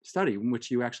nice study in which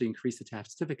you actually increased the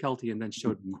task difficulty and then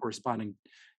showed Mhm. corresponding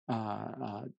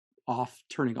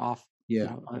turning off,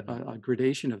 Yeah. a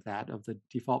gradation of the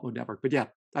default mode network. But yeah,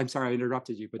 I'm sorry I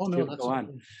interrupted you, but Oh, no, go that's on.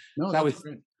 okay. No, That that's was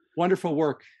great. wonderful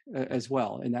work as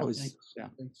well, and that Oh, was, thanks. yeah,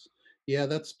 Thanks. Yeah,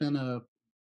 that's been a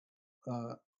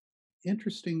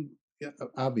interesting. Yeah,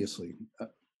 obviously,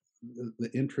 the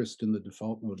interest in the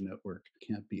default mode network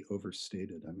can't be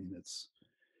overstated. I mean,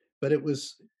 but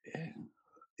eh,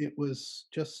 it was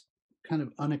just kind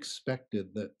of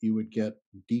unexpected that you would get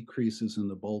decreases in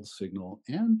the bulge signal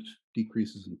and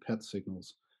decreases in PET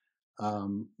signals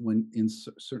when in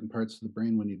certain parts of the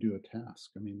brain when you do a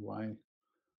task. I mean, why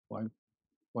why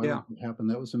would yeah, it happen?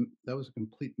 That was a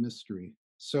complete mystery.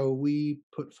 So we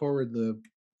put forward the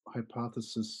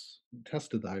hypothesis,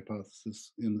 tested the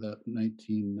hypothesis in that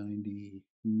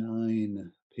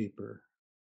 1999 paper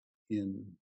in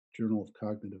Journal of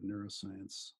Cognitive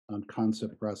Neuroscience on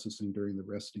concept processing during the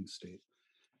resting state.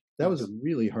 That was a yes,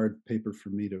 really hard paper for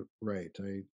me to write.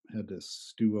 I had to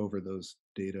stew over those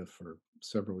data for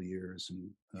several years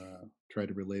and try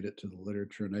to relate it to the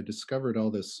literature. And I discovered all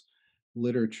this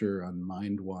literature on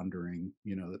mind wandering,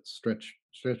 that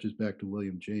stretches back to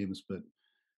William James, but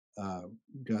uh,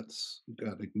 got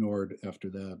ignored after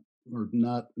that, or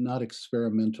not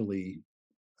experimentally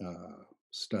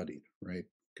studied, right?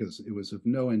 Because it was of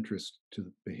no interest to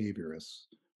the behaviorists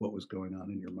what was going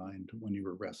on in your mind when you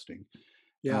were resting.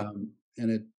 yeah, And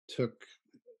it took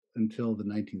until the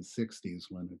 1960s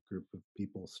when a group of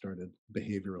people started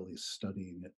behaviorally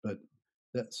studying it. But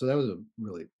that was a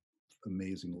really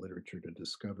amazing literature to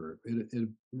discover. It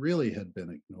really had been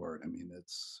ignored. I mean, it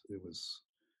was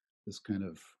this kind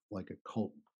of like a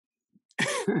cult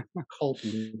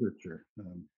literature,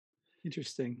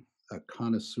 interesting. a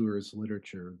connoisseur's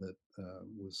literature that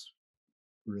was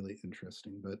really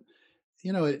interesting. But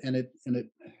and it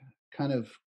kind of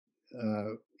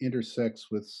intersects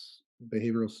with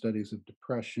behavioral studies of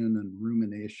depression and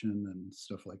rumination and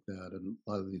stuff like that. And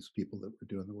a lot of these people that were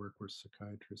doing the work were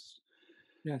psychiatrists.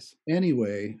 Yes,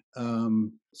 Anyway,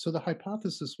 so the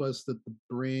hypothesis was that the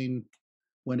brain,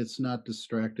 when it's not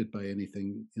distracted by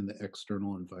anything in the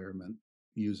external environment,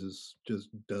 just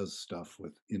does stuff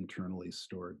with internally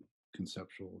stored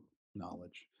conceptual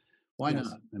knowledge. Why yes,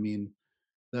 not? I mean,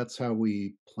 that's how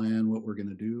we plan what we're going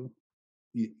to do.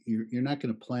 you're not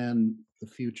going to plan the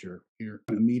future, your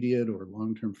immediate or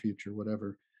long-term future,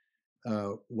 whatever,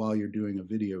 while you're doing a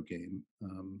video game.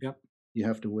 Yep. You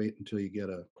have to wait until you get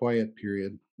a quiet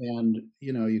period, and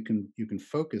you can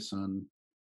focus on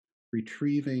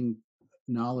retrieving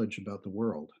knowledge about the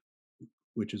world,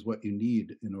 which is what you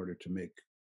need in order to make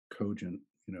cogent,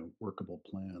 workable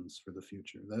plans for the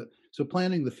future. So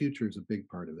planning the future is a big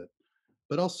part of it,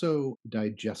 but also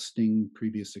digesting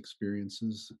previous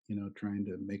experiences, trying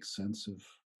to make sense of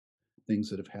things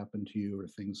that have happened to you or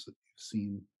things that you've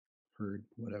seen, heard,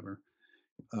 whatever,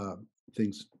 uh,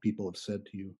 things people have said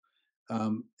to you.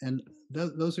 And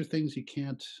those are things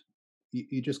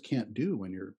you just can't do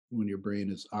when your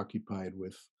brain is occupied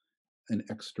with an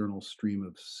external stream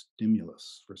of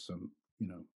stimulus for some,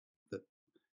 that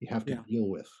you have to Yeah. deal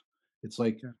with. It's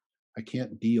like Yeah. I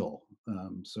can't deal,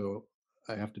 so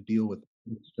I have to deal with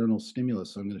external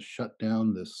stimulus. So I'm going to shut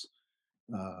down this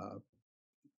uh,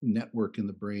 network in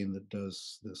the brain that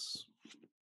does this.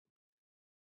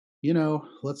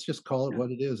 Let's just call it Yeah.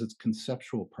 what it is. It's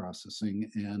conceptual processing,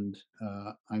 and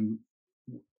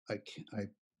I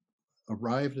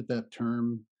arrived at that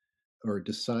term or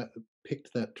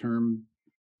picked that term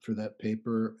for that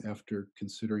paper after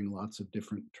considering lots of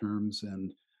different terms,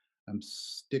 and I'm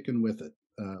sticking with it.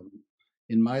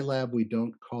 In my lab, we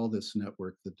don't call this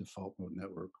network the default mode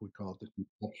network. We call it the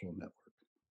conceptual network.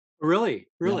 Really? Yeah.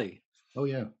 Really? Oh,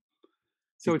 yeah.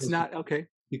 So it's not okay.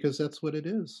 Because that's what it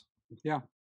is. Yeah.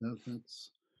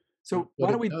 That's So what why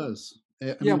don't it we? does.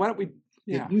 Yeah. Why don't we? It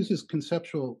Yeah. uses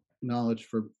conceptual knowledge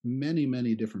for many,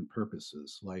 many different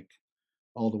purposes, like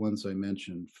all the ones I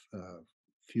mentioned,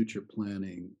 future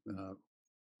planning,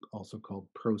 also called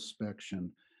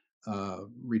prospection,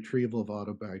 retrieval of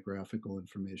autobiographical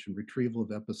information, retrieval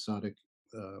of episodic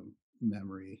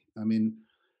memory. I mean,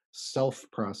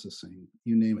 self-processing,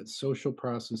 you name it, social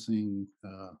processing,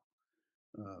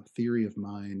 theory of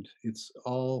mind. It's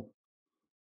all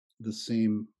the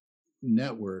same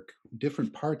network.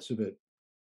 Different parts of it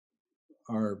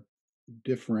are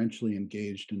differentially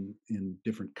engaged in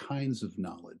different kinds of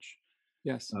knowledge,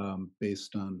 Yes.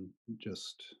 based on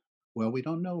just, well, we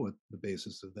don't know what the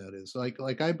basis of that is.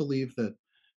 Like I believe that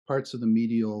parts of the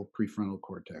medial prefrontal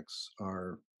cortex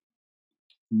are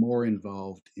more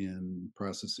involved in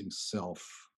processing self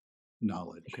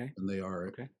knowledge Okay. than they are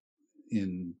Okay.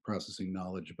 in processing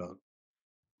knowledge about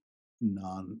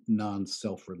non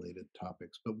self related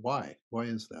topics. But why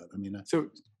is that? I mean,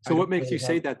 So I what don't makes you really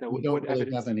say have that though? we What don't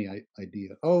really have evidence? any idea.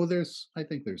 Oh, I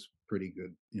think there's pretty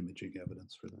good imaging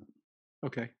evidence for that.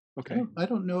 Okay. I Okay.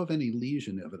 don't know of any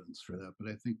lesion evidence for that, but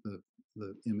I think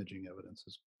the imaging evidence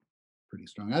is pretty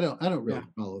strong. I don't Yeah. really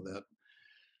follow that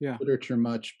Yeah. literature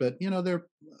much, but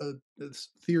this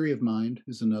theory of mind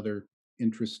is another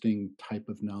interesting type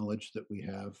of knowledge that we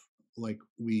have. Like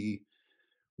we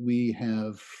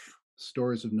have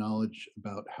stores of knowledge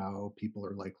about how people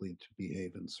are likely to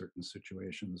behave in certain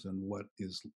situations and what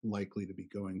is likely to be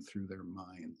going through their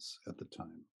minds at the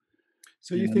time.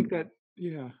 So you And think that?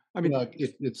 Yeah. I mean, well,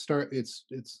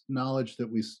 it's knowledge that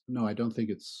no, I don't think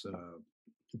it's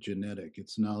genetic.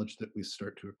 It's knowledge that we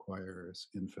start to acquire as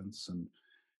infants, and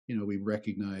we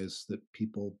recognize that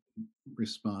people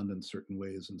respond in certain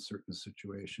ways in certain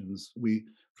situations.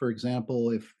 For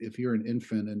example, if you're an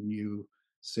infant and you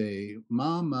say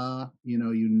 "mama," you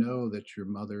know that your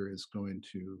mother is going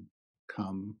to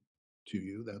come to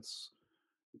you. That's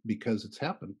because it's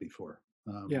happened before.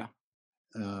 yeah.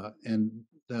 And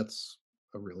that's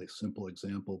a really simple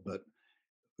example, but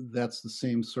that's the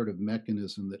same sort of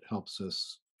mechanism that helps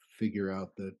us figure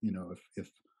out that if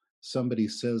somebody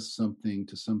says something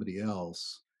to somebody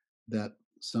else, that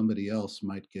somebody else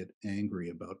might get angry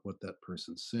about what that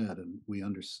person said, and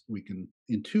we can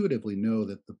intuitively know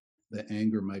that the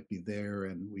anger might be there,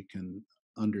 and we can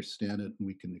understand it and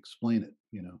we can explain it.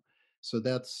 So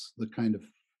that's the kind of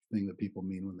thing that people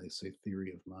mean when they say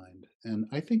theory of mind. And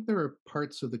I think there are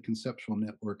parts of the conceptual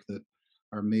network that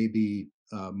are maybe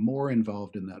more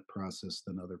involved in that process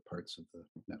than other parts of the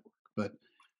network. But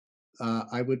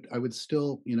I would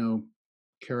still,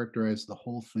 characterize the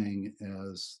whole thing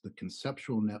as the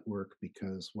conceptual network,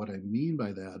 because what I mean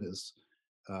by that is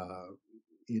uh,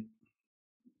 it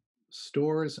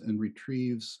stores and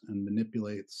retrieves and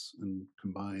manipulates and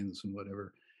combines and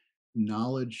whatever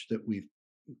knowledge that we've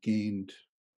gained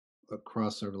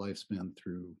across our lifespan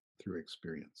through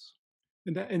experience.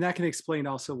 And that can explain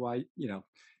also why,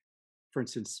 for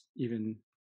instance, even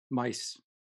mice,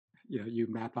 you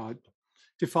map out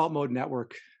default mode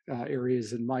network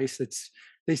areas in mice.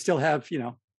 They still have,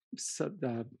 Yeah.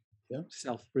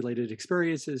 self-related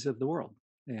experiences of the world.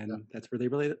 and Yeah. that's where they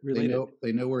really They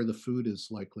related. know where the food is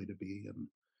likely to be and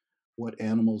what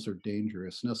animals are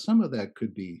dangerous. Now, some of that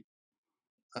could be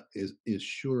is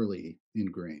surely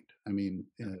ingrained. I mean,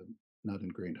 not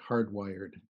ingrained,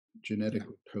 hardwired, Yeah,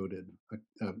 genetically coded.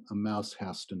 A mouse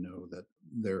has to know that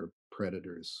they're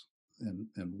predators and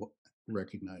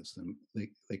recognize them.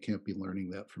 They can't be learning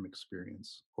that from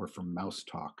experience or from mouse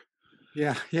talk.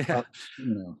 yeah, yeah. Uh,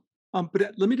 you know,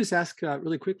 But let me just ask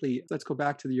really quickly. Let's go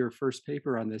back to your first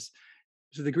paper on this.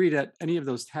 To the degree that any of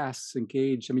those tasks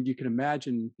engage, I mean, you can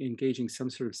imagine engaging some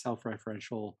sort of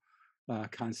self-referential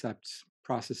concept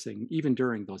processing even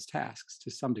during those tasks to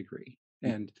some degree,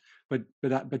 and but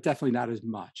definitely not as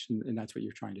much. And that's what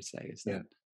you're trying to say is yeah, that,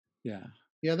 yeah,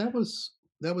 yeah. That was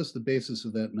the basis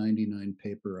of that 99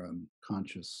 paper on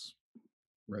conscious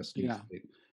resting yeah, state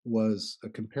was a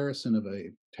comparison of a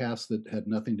task that had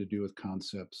nothing to do with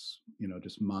concepts,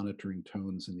 just monitoring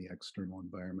tones in the external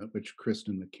environment, which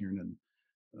Kristen McKiernan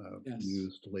yes,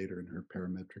 used later in her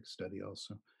parametric study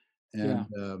also. yeah,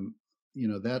 And,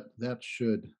 that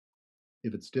should,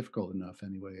 if it's difficult enough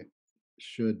anyway,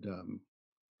 should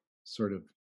sort of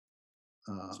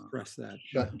express that,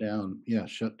 yeah,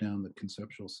 shut down the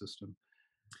conceptual system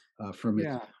from its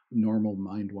yeah, normal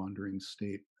mind wandering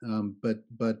state. But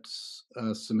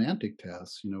semantic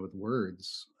tasks, with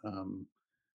words,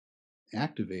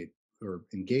 activate or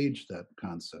engage that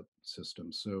concept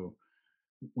system. So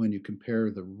when you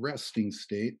compare the resting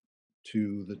state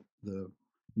to the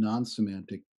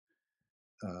non-semantic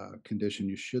condition,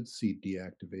 you should see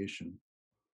deactivation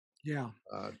yeah,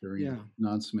 during the yeah,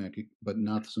 non-semantic, but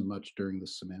not so much during the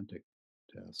semantic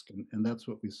task, and that's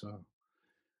what we saw.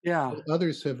 yeah.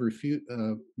 Others have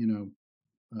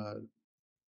uh,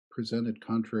 presented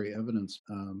contrary evidence.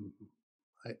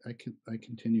 I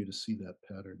continue to see that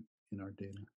pattern in our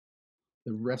data.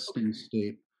 The resting Okay,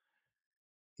 state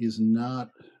is not.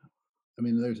 I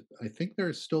mean, I think there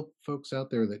are still folks out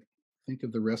there that think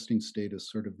of the resting state as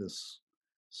sort of this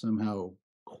somehow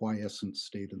quiescent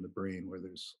state in the brain where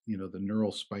there's, the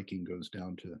neural spiking goes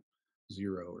down to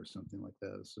zero or something like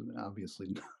that. It's obviously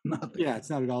not the yeah. case. It's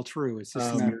not at all true. It's just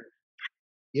a Um, matter.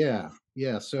 yeah,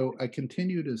 yeah. So I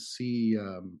continue to see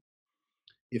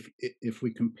if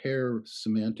we compare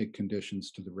semantic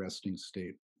conditions to the resting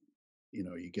state,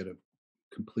 you get a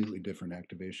completely different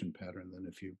activation pattern than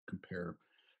if you compare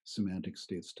semantic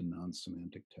states to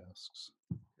non-semantic tasks.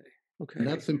 And Okay,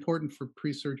 that's important for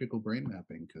pre-surgical brain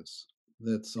mapping because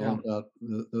that's all yeah, about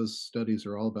those studies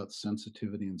are all about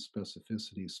sensitivity and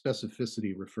specificity.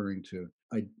 Specificity referring to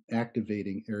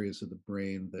activating areas of the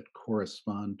brain that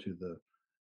correspond to the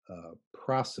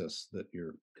process that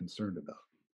you're concerned about,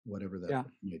 whatever that yeah,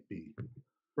 might be.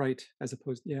 right. As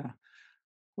opposed, yeah.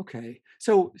 Okay,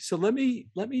 so let me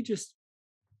just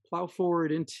plow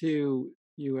forward into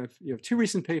you have two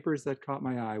recent papers that caught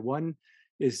my eye. One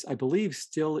is, I believe,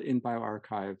 still in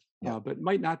bioarchive, Yeah, but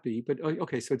might not be. But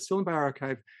okay, so it's still in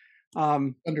bioarchive.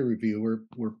 Um, under review.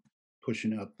 We're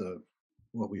pushing out the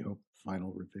what we hope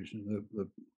final revision. The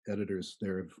editors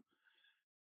there have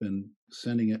been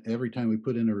sending it every time we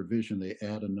put in a revision. They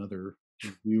add another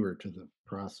reviewer to the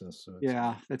process. So it's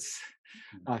yeah, that's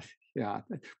yeah. uh, yeah.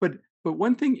 But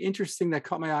one thing interesting that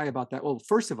caught my eye about that. Well,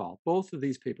 first of all, both of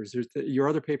these papers. There's your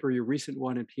other paper, your recent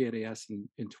one in PNAS in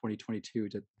 2022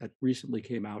 that recently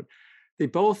came out. They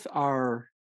both are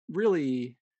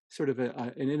really sort of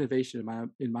an innovation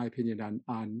in my opinion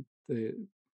on the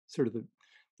sort of the,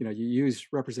 you use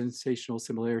representational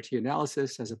similarity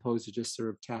analysis as opposed to just sort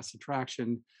of task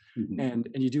subtraction, Mhm,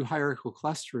 and you do hierarchical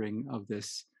clustering of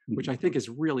this, which mhm, I think is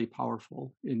really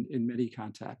powerful in many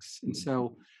contexts. And mhm,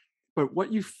 so, but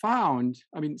what you found,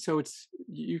 I mean, so it's,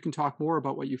 you can talk more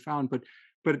about what you found, but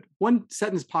one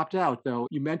sentence popped out though.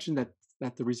 You mentioned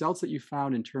that the results that you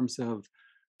found in terms of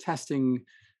testing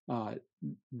uh,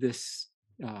 this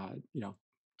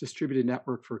distributed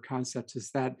network for concepts is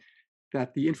that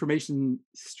the information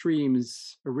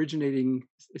streams originating,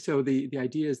 so the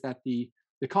idea is that the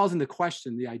calls into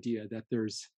question the idea that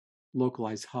there's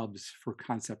localized hubs for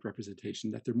concept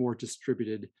representation, that they're more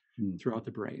distributed mhm. throughout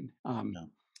the brain. Yeah.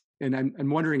 And I'm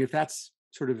wondering if that's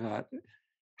sort of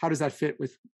how does that fit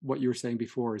with what you were saying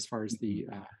before as far as Mhm. the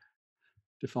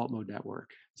default mode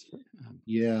network?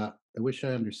 Yeah, I wish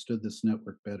I understood this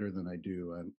network better than I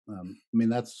do. I mean,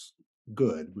 that's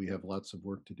good. We have lots of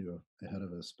work to do ahead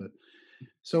of us. But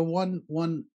so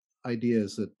one idea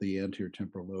is that the anterior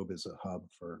temporal lobe is a hub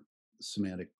for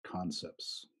semantic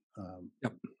concepts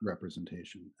Yep.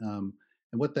 representation, and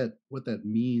what that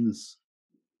means.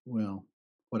 Well,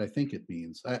 what I think it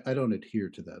means. I don't adhere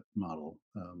to that model,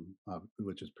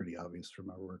 which is pretty obvious from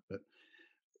our work, but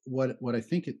what I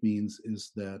think it means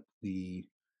is that the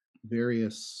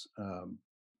various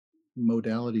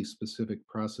modality-specific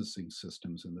processing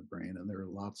systems in the brain, and there are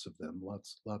lots of them,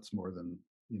 lots more than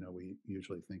we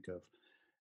usually think of,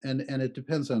 and it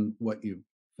depends on what you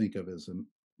think of as a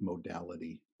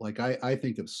modality. Like I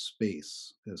think of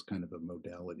space as kind of a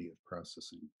modality of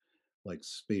processing, like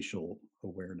spatial Yeah.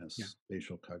 awareness,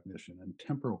 spatial cognition, and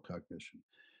temporal cognition.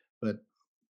 But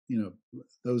you know,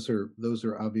 those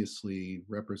are obviously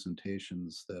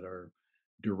representations that are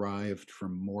derived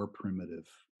from more primitive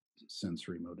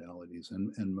sensory modalities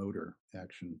and motor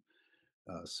action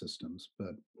systems.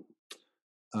 But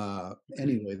Okay.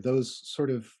 anyway, those sort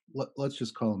of let's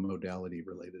just call them modality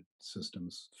related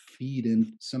systems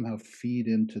somehow feed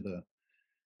into the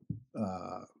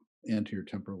uh, anterior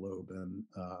temporal lobe and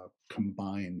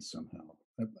combine somehow.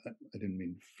 I didn't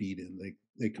mean feed in.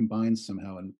 They combine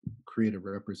somehow and create a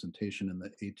representation in the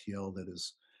ATL that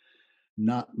is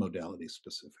not modality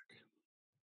specific.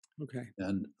 Okay.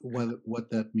 And Okay. what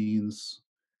that means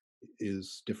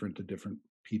is different to different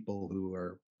people who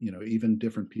are, even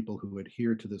different people who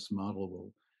adhere to this model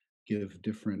will give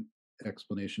different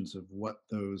explanations of what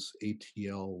those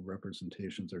ATL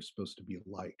representations are supposed to be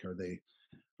like.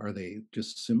 Are they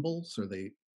just symbols? Are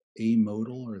they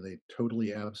amodal? Are they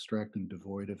totally abstract and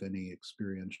devoid of any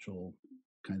experiential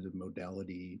kinds of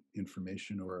modality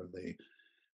information? Or are they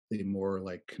more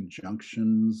like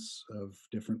conjunctions of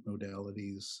different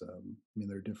modalities? I mean,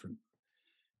 there are different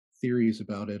theories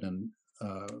about it, and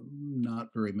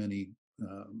not very many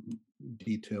um,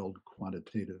 detailed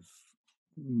quantitative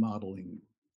modeling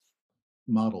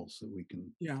models that we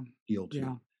can Yeah. appeal to.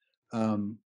 Yeah.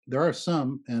 There are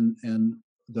some, and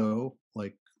though,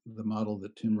 like the model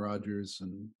that Tim Rogers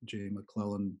and Jay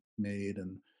McClellan made,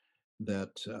 and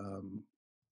that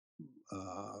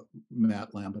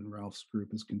Matt Lamb and Ralph's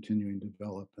group is continuing to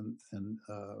develop, and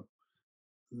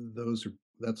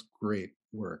that's great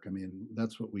work. I mean,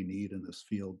 that's what we need in this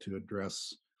field to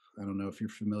address. I don't know if you're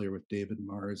familiar with David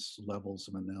Marr's levels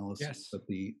of analysis, Yes. but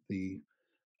the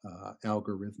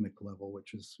algorithmic level,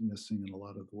 which is missing in a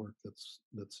lot of the work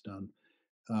that's done.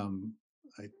 Um,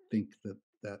 I think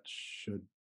that should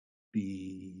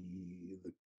be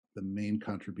the main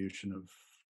contribution of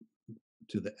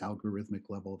to the algorithmic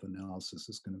level of analysis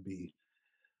is going to be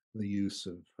the use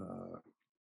of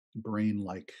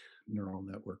brain-like neural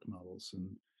network models, and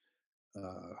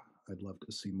I'd love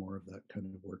to see more of that kind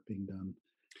of work being done.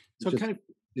 It's So just kind of,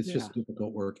 it's yeah. just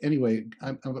difficult work. Anyway,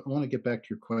 I want to get back to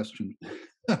your question.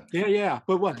 Yeah. Yeah.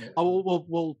 But what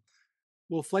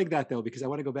we'll flag that though, because I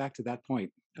want to go back to that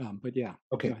point. But yeah,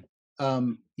 go Okay.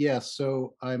 ahead. Yeah.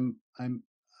 So I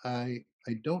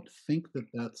don't think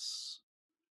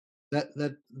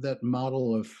that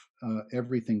model of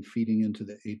everything feeding into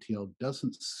the ATL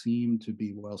doesn't seem to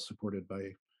be well supported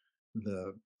by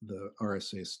the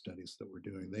RSA studies that we're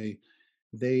doing.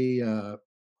 They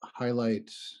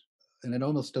highlight, and it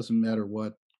almost doesn't matter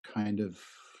what kind of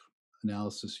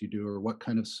analysis you do or what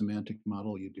kind of semantic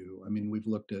model you do. I mean, we've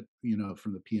looked at,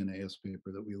 from the PNAS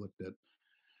paper that we looked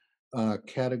at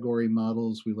category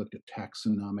models. We looked at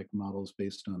taxonomic models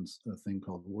based on a thing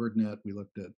called WordNet. We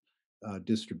looked at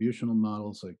distributional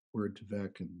models like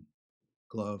Word2Vec and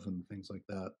Glove and things like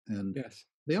that. And Yes.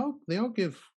 they all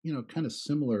give kind of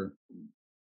similar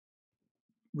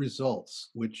results,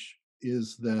 which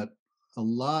is that a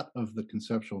lot of the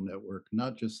conceptual network,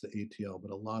 not just the ATL,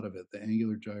 but a lot of it, the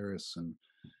angular gyrus and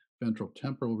ventral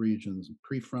temporal regions, and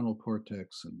prefrontal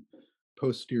cortex, and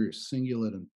posterior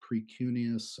cingulate and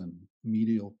precuneus and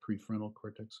medial prefrontal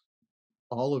cortex,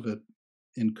 all of it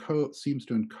seems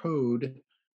to encode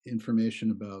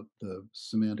information about the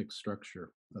semantic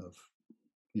structure of,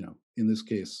 in this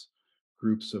case,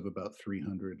 groups of about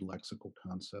 300 lexical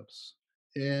concepts.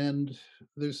 And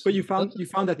But you found that the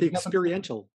we haven't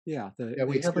experiential, yeah, yeah, the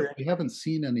we experiential. haven't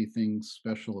seen anything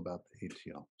special about the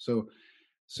ATL.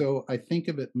 So I think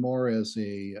of it more as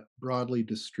a broadly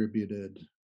distributed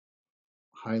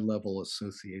high-level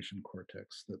association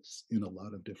cortex that's in a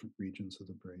lot of different regions of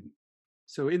the brain.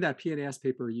 So in that PNAS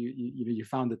paper, you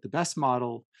found that the best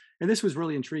model, and this was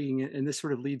really intriguing, and this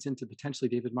sort of leads into potentially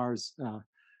David Marr's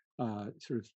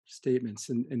sort of statements,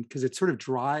 and because it sort of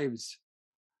drives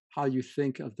how you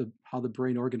think of how the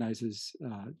brain organizes,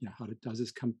 how it does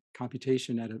its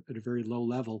computation at a very low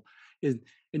level. And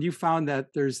you found that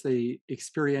there's the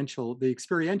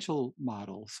experiential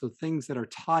model, so things that are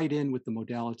tied in with the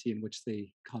modality in which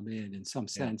they come in some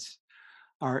Yeah, sense,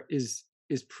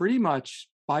 is pretty much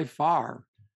by far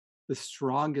the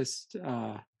strongest,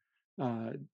 uh,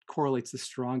 correlates the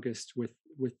strongest with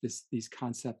these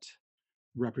concept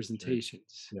right.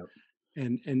 representations. Yep.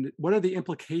 and what are the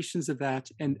implications of that?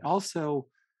 And also,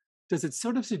 does it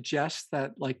sort of suggest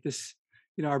that like this,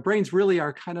 our brains really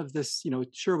are kind of this,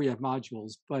 sure we have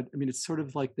modules, but I mean it's sort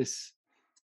of like this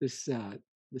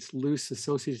this loose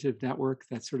associative network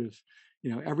that sort of,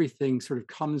 everything sort of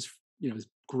comes, is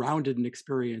grounded in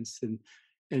experience,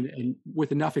 and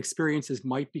with enough experiences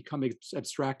might become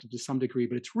abstracted to some degree,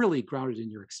 but it's really grounded in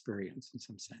your experience in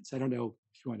some sense. I don't know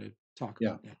if you want to talk Yeah.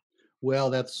 about that.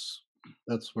 Well, that's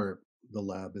where the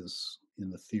lab is in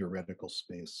the theoretical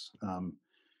space,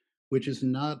 which is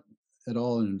not at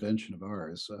all an invention of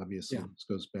ours. Obviously, Yeah. this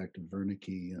goes back to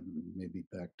Wernicke and maybe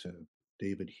back to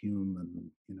David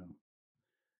Hume and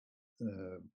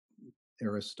uh,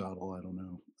 Aristotle. I don't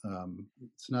know.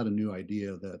 It's not a new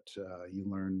idea that you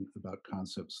learn about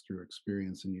concepts through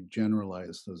experience and you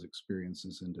generalize those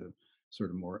experiences into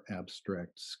sort of more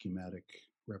abstract schematic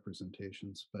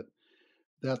representations. But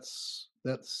that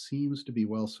seems to be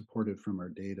well supported from our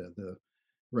data. The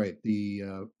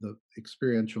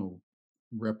experiential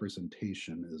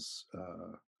representation is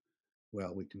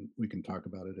well, we can talk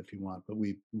about it if you want, but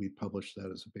we published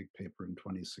that as a big paper in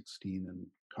 2016 in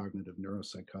cognitive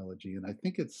neuropsychology, and I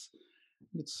think it's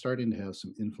starting to have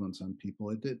some influence on people.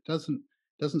 It doesn't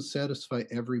satisfy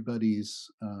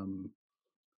everybody's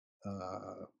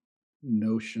uh,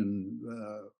 notion,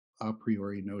 a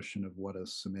priori notion of what a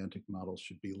semantic model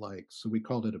should be like. So we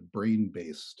called it a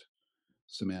brain-based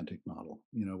semantic model,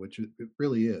 which it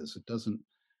really is. It doesn't.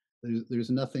 There's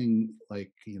nothing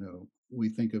like, we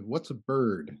think of what's a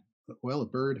bird. Well, a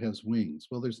bird has wings.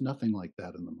 Well, there's nothing like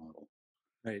that in the model.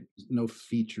 Right. There's no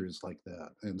features like that.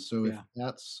 And so if Yeah.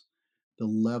 that's the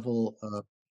level of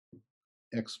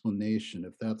explanation,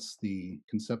 if that's the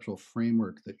conceptual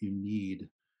framework that you need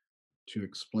to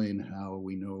explain how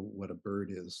we know what a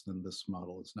bird is, then this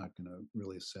model is not going to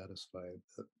really satisfy it.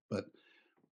 But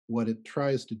what it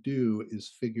tries to do is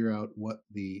figure out what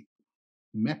the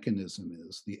mechanism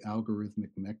is, the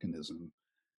algorithmic mechanism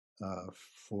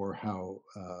for how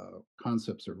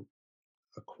concepts are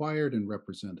acquired and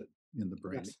represented in the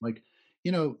brain. Yes. Like,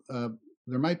 you know, uh,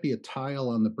 there might be a tile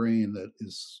on the brain that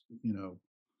is,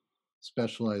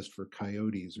 specialized for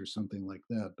coyotes or something like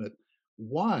that, but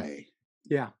why?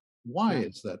 Yeah. Why Yeah.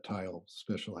 is that tile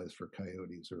specialized for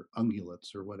coyotes or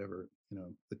ungulates or whatever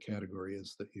the category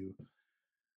is that you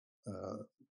uh,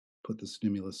 put the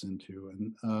stimulus into?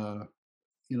 And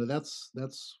that's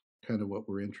kind of what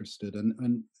we're interested in.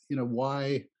 And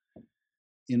why,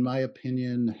 in my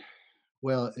opinion,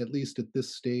 well, at least at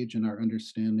this stage in our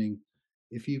understanding,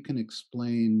 if you can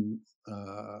explain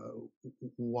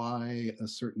why a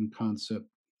certain concept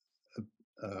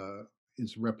uh,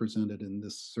 is represented in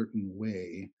this certain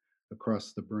way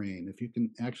across the brain, if you can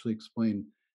actually explain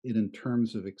it in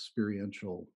terms of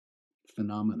experiential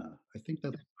phenomena, I think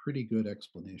that's a pretty good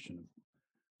explanation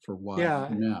for why.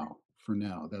 Yeah. For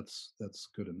now, that's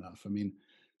good enough. I mean,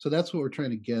 so that's what we're trying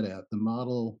to get at. The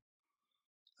model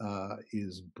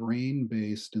is brain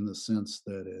based in the sense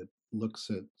that it looks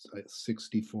at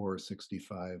 64 or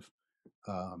 65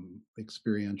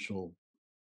 experiential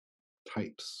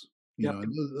types. Yep.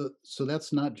 So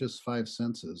that's not just five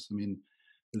senses. I mean,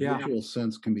 the Yeah. visual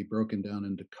sense can be broken down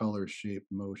into color, shape,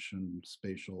 motion,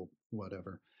 spatial,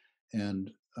 whatever.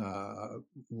 And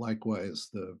likewise,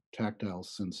 the tactile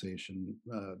sensation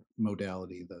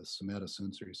modality, the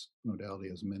somatosensory modality,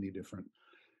 has many different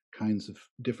kinds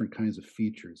of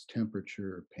features: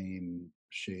 temperature, pain,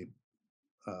 shape,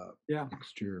 Yeah.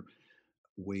 texture,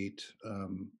 weight,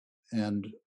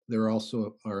 and there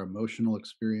also are emotional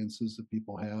experiences that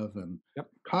people have and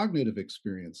Yep. cognitive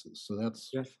experiences. So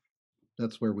Yes.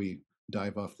 that's where we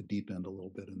dive off the deep end a little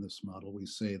bit in this model. We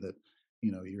say that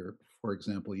for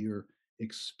example, your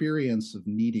experience of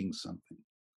needing something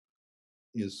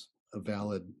is a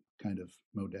valid kind of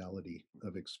modality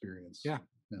of experience, Yeah.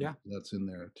 and Yeah. that's in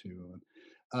there too.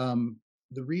 Um,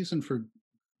 the reason for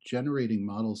generating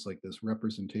models like this,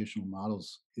 representational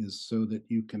models, is so that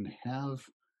you can have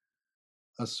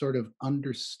a sort of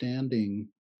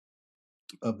understanding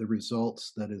of the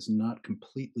results that is not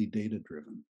completely data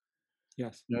driven.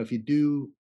 Yes. Now, if you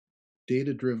do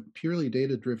purely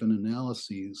data driven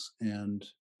analyses and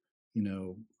you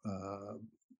know uh,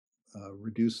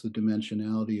 reduce the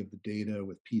dimensionality of the data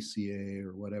with PCA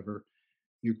or whatever,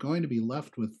 you're going to be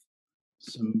left with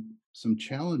some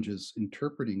challenges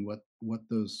interpreting what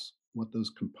those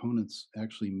components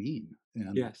actually mean.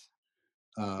 And Yes.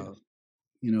 uh,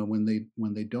 Yes.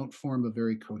 when they don't form a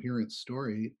very coherent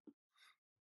story,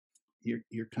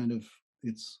 you're kind of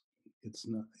it's it's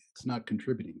not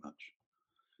contributing much.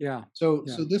 Yeah. So,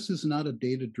 Yeah. so this is not a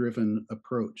data-driven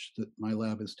approach that my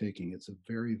lab is taking. It's a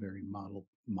very, very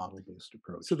model-based So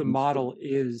approach. the model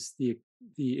is the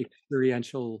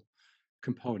experiential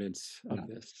components Yeah, of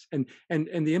this, and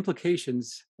the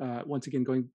implications. Once again,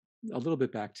 going a little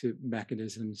bit back to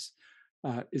mechanisms,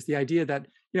 is the idea that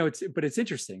it's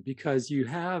interesting because you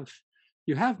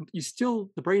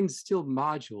still the brain's still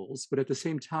modules, but at the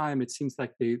same time, it seems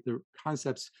like the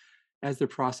concepts as they're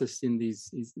processed in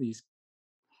these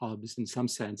hubs, in some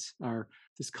sense, are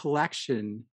this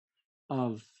collection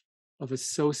of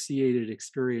associated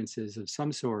experiences of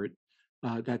some sort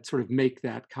that sort of make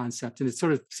that concept, and it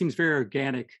sort of seems very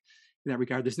organic in that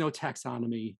regard. There's no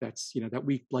taxonomy that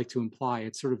we like to imply.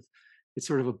 It's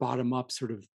sort of a bottom up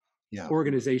sort of yeah,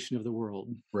 organization of the world.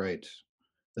 right.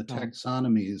 The Um,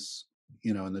 taxonomies,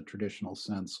 in the traditional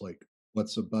sense, like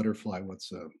what's a butterfly,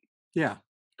 what's a yeah,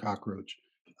 cockroach,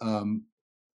 um,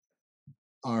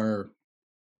 are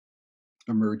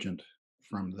emergent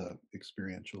from the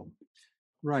experiential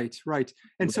right, right.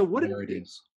 And so what?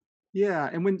 regularities. Yeah,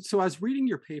 and so I was reading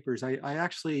your papers, I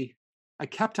actually I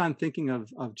kept on thinking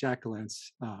of Jack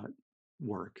Gallant's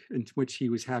work, in which he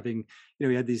was having,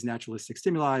 he had these naturalistic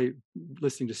stimuli,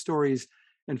 listening to stories,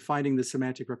 and finding the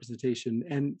semantic representation,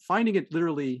 and finding it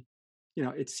literally,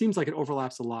 it seems like it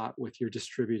overlaps a lot with your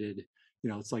distributed,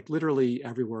 it's like literally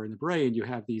everywhere in the brain you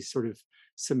have these sort of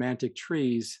semantic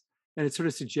trees, and it sort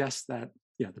of suggests that,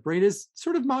 the brain is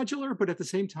sort of modular, but at the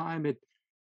same time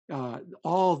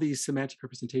all these semantic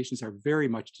representations are very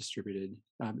much distributed.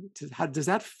 How does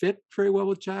that fit very well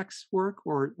with Jack's work,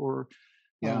 or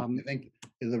Yeah, I um, think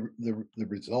the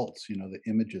results, the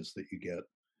images that you get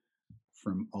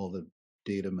from all the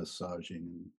data massaging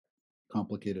and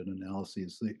complicated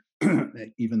analyses,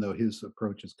 even though his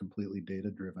approach is completely data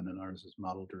driven and ours is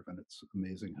model driven, it's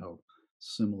amazing how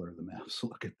similar the maps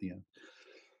look at the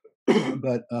end.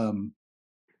 But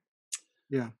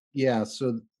yeah, yeah,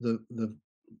 so the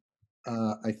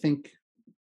I think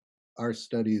our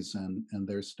studies and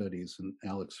their studies, and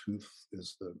Alex Huth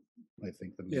is I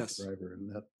think the main yes, driver in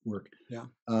that work. yeah,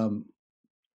 Um,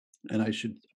 and I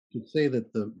should say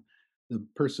that the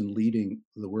person leading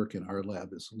the work in our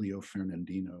lab is Leo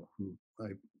Fernandino, who I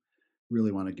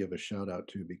really want to give a shout out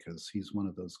to because he's one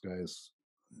of those guys,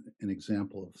 an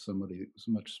example of somebody who's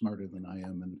much smarter than I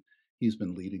am, and he's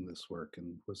been leading this work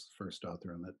and was the first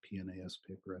author on that PNAS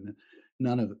paper. And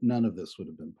none of this would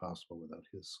have been possible without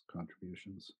his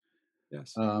contributions.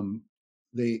 yes, Um,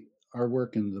 they our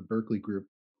work in the Berkeley group,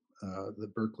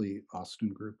 the Berkeley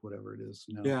Austin group, whatever it is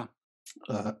now,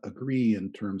 yeah, agree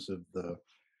in terms of the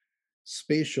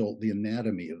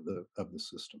anatomy of the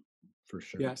system, for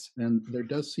sure. yes, And there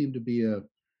does seem to be a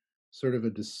sort of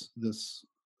this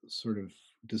sort of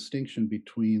distinction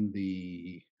between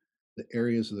the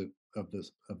areas of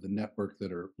the network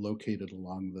that are located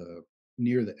along the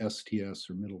near the STS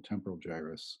or middle temporal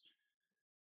gyrus,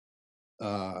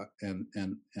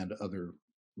 and other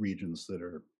regions that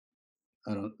are,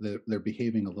 I don't they're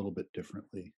behaving a little bit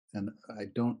differently, and I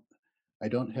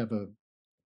don't have a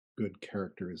good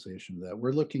characterization of that.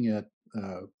 We're looking at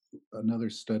another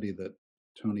study that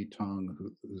Tony Tong,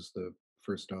 who's the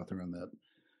first author on that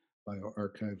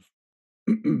bioarchive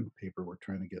paper we're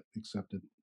trying to get accepted.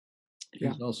 yeah,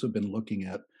 He's also been looking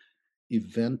at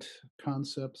event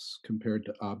concepts compared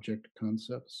to object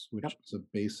concepts, which yep, is a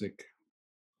basic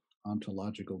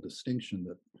ontological distinction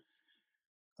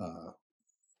that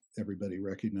everybody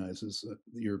recognizes. That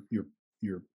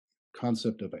your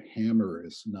concept of a hammer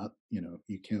is not,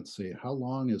 you can't say how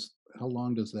long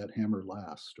does that hammer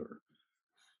last, or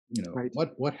right,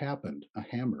 what happened, a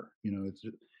hammer,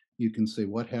 you can say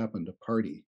what happened, a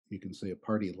party, you can say a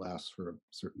party lasts for a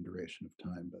certain duration of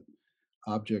time, but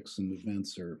objects and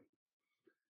events are,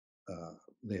 uh,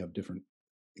 they have different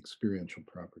experiential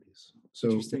properties. So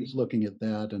interesting, he's looking at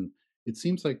that, and it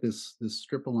seems like this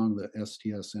strip along the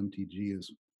STS MTG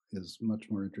is much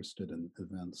more interested in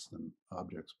events than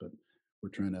objects, but we're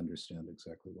trying to understand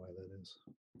exactly why that is.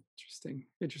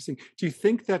 interesting. Do you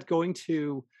think that going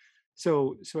to,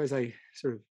 so as I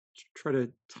sort of try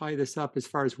to tie this up as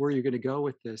far as where you're going to go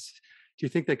with this, do you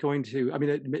think that going to, I mean,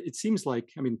 it seems like,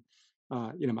 I mean,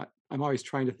 I'm always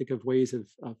trying to think of ways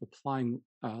of applying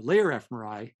layer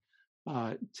fMRI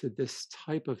to this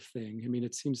type of thing. I mean,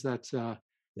 it seems that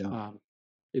Yeah, um,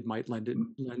 it might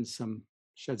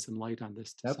shed some light on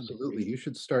this to some absolutely. degree. You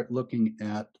should start looking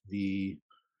at the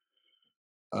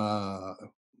uh,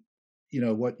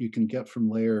 what you can get from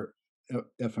layer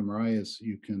fMRI is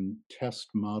you can test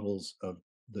models of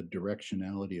the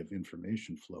directionality of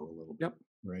information flow a little bit, Yep.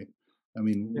 right? I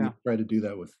mean, we Yeah. try to do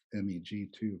that with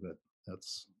MEG too, but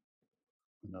that's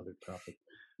another topic.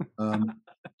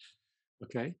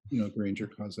 Okay. Granger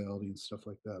causality and stuff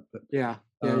like that. But Yeah.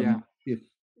 Yeah. if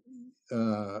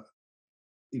uh,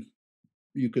 if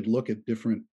you could look at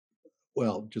different,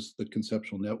 well, just the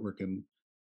conceptual network and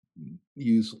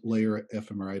use layer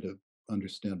fMRI to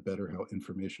understand better how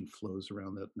information flows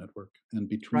around that network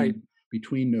and Right.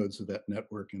 between nodes of that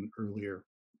network and earlier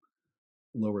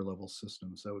lower level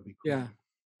systems. That would be cool. Yeah.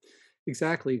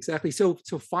 Exactly. So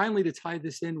finally, to tie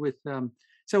this in with,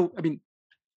 so I mean,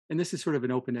 and this is sort of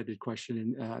an open-ended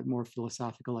question and more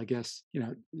philosophical, I guess.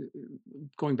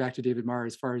 Going back to David Marr,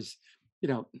 as far as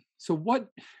so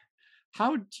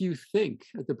how do you think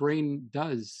that the brain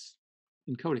does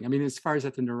encoding? I mean, as far as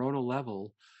at the neuronal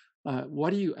level, what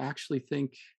do you actually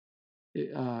think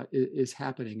is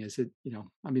happening? Is it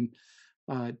I mean,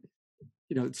 uh,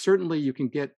 certainly you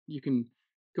can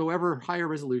go ever higher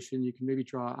resolution. You can maybe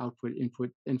draw output,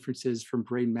 input, inferences from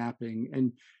brain mapping,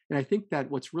 and I think that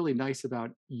what's really nice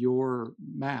about your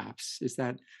maps is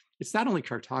that it's not only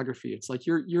cartography. It's like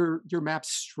your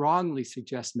maps strongly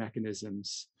suggest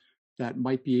mechanisms that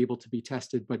might be able to be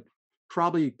tested, but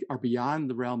probably are beyond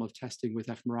the realm of testing with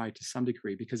fMRI to some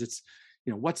degree, because it's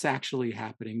what's actually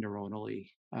happening neuronally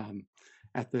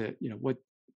at the what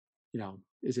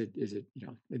is it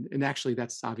and actually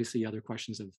that's obviously other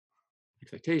questions of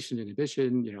excitation,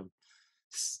 inhibition,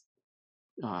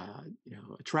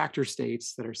 attractor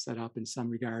states that are set up in some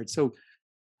regard. So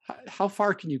how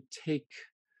far can you take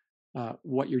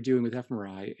what you're doing with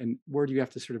fMRI, and where do you have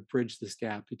to sort of bridge this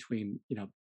gap between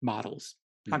models,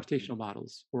 computational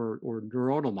models, or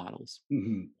neuronal models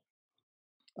Mm-hmm.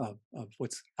 of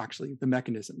what's actually the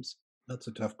mechanisms? That's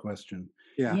a tough question.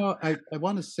 Yeah. I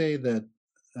want to say that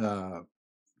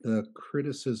the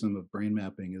criticism of brain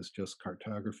mapping is just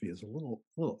cartography is a little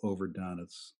overdone.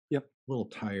 It's Yep. a little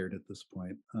tired at this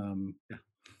point. Yeah.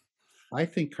 I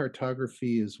think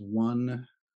cartography is one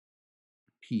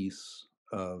piece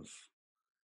of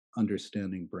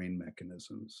understanding brain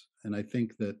mechanisms, and I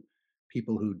think that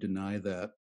people who deny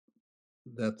that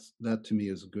to me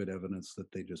is good evidence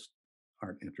that they just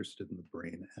aren't interested in the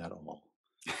brain at all.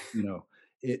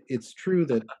 It's true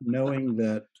that knowing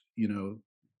that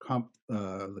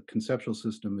the conceptual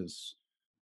system is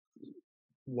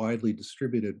widely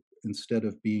distributed instead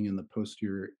of being in the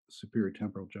posterior superior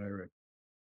temporal gyrate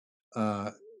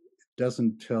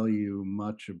doesn't tell you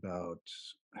much about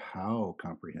how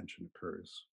comprehension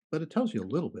occurs, but it tells you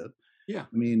a little bit. Yeah.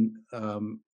 I mean,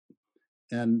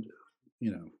 and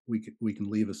we can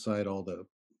leave aside all the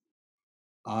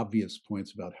obvious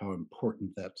points about how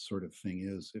important that sort of thing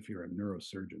is if you're a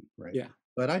neurosurgeon, right? Yeah.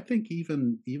 But I think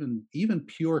even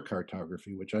pure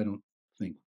cartography, which I don't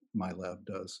think my lab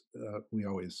does, we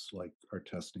always are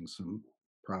testing some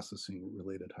processing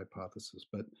related hypothesis.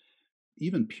 But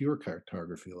even pure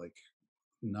cartography, like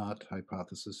not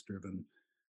hypothesis driven,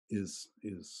 is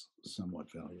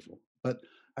somewhat valuable. But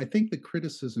I think the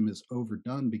criticism is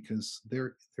overdone because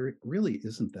there really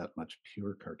isn't that much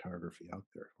pure cartography out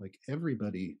there. Like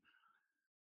everybody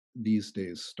these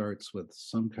days starts with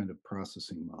some kind of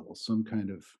processing model, some kind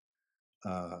of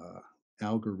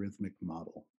algorithmic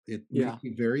model. It may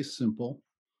be very simple.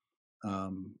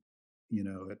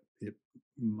 It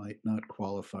might not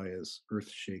qualify as earth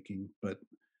shaking, but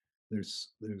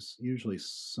there's usually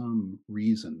some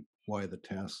reason why the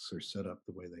tasks are set up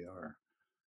the way they are.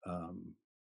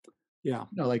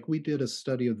 Like we did a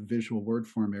study of the visual word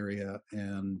form area,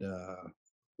 and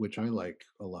which I like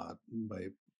a lot, by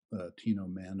Tino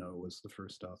Mano was the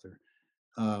first author.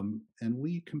 And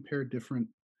we compared different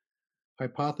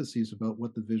hypotheses about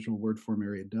what the visual word form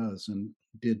area does and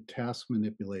did task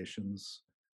manipulations,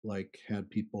 like had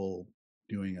people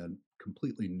doing a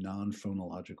completely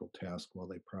non-phonological task while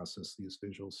they process these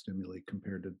visual stimuli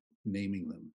compared to naming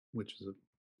them, which is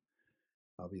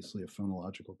obviously a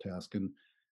phonological task. And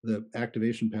the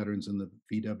activation patterns in the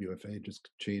VWFA just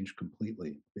changed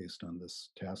completely based on this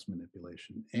task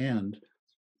manipulation and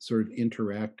sort of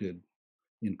interacted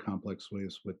in complex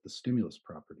ways with the stimulus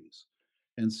properties.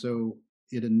 And so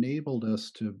it enabled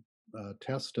us to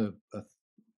test a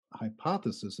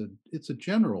hypothesis. It's a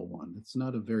general one. It's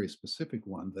not a very specific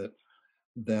one,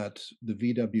 that the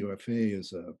VWFA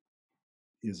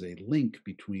is a link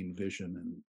between vision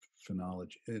and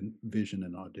phonology, and vision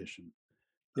and audition.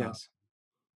 Yes.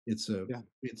 It's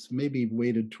maybe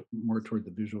weighted more toward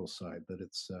the visual side, but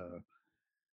it's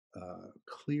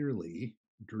clearly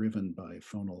driven by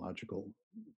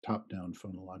top-down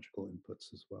phonological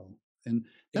inputs as well. And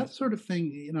that sort of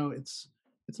thing,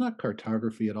 it's not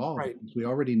cartography at all, Right. because we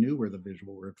already knew where the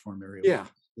visual word form area was.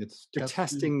 It's You're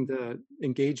testing the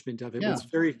engagement of it with Yeah.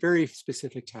 very, very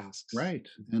specific tasks. Right.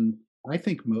 And I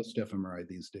think most fMRI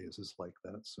these days is like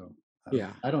that. So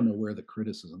Yeah. I don't know where the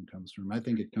criticism comes from. I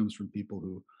think it comes from people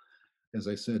who, as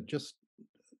I said, just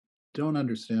don't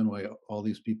understand why all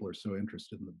these people are so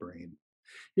interested in the brain.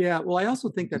 Yeah. Well, I also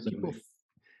think that Because people, anyway,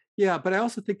 yeah, but I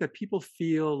also think that people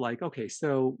feel like, okay,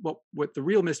 so what the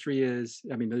real mystery is,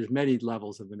 I mean, there's many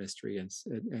levels of the mystery, and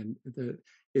the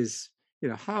is,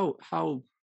 how,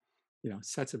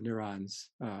 sets of neurons,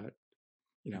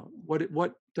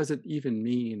 what does it even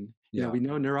mean? yeah, We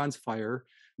know neurons fire.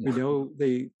 We yeah, know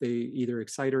they either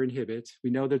excite or inhibit. We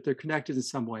know that they're connected in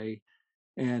some way,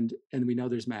 and we know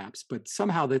there's maps. But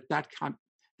somehow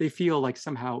they feel like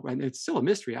somehow, and it's still a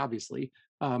mystery, obviously.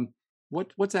 Um,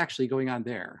 what's actually going on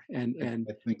there? And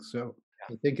I think so.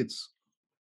 I think it's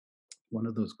one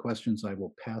of those questions I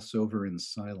will pass over in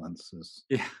silence, as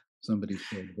yeah, somebody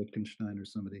said, Wittgenstein or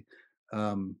somebody.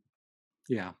 Um,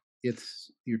 yeah.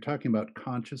 you're talking about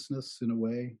consciousness in a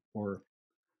way,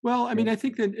 Well, I or mean, I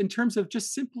think that in terms of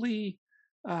just simply,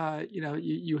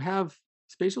 you have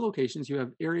spatial locations, you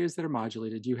have areas that are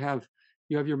modulated, you have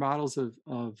your models of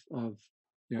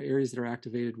areas that are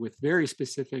activated with very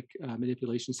specific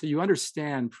manipulations, so you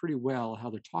understand pretty well how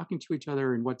they're talking to each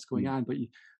other and what's going mm, on.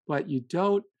 But you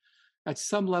don't. At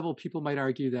some level, people might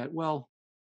argue that, well,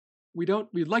 we don't.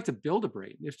 We'd like to build a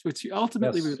brain. If it's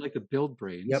ultimately we would yes, like to build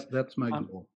brains. yep, that's my Um,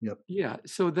 goal. Yep. yeah.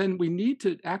 So then we need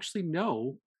to actually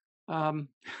know um,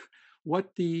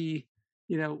 what the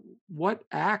what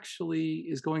actually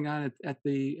is going on at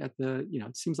the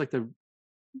it seems like the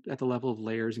at the level of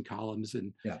layers and columns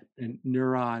Yeah. and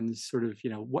neurons, sort of,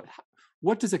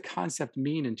 what does a concept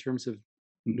mean in terms of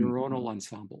Mhm. neuronal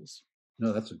ensembles?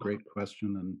 No, that's a great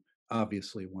question, and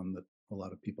obviously one that a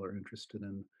lot of people are interested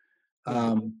in.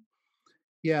 Yeah.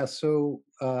 Yeah, so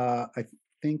I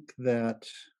think that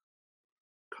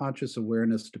conscious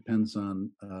awareness depends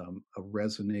on a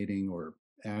resonating or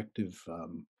active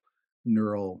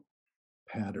neural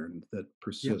pattern that Yeah.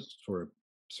 persists for a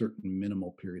certain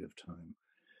minimal period of time.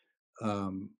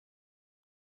 Um,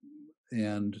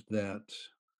 and that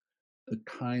the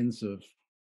kinds of,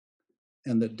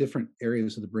 and that different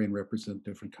areas of the brain represent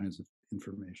different kinds of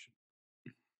information.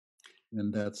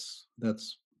 And that's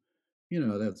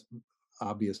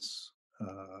obvious.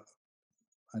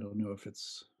 I don't know if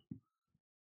it's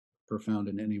profound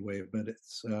in any way, but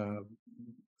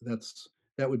that's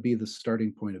that would be the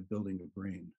starting point of building a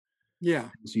brain. Yeah.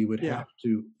 So you would Yeah.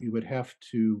 have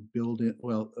to build it.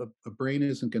 Well, a brain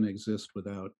isn't going to exist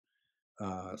without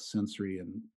sensory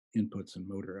and inputs and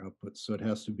motor outputs. So it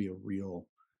has to be a real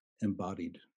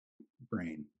embodied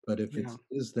brain. But if it Yeah.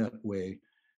 is that way,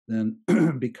 then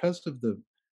because of the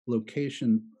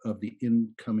location of the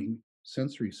incoming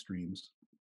sensory streams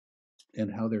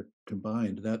and how they're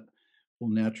combined, that will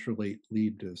naturally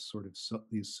lead to sort of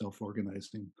these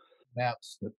self-organizing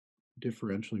maps that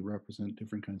differentially represent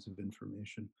different kinds of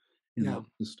information in Yeah.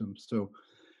 that system. So,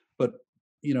 but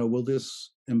will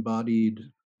this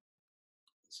embodied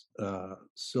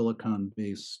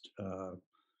silicon-based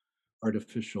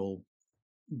artificial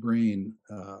brain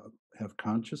have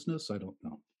consciousness? I don't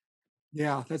know.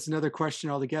 Yeah. That's another question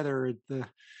altogether. The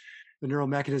neural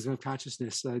mechanism of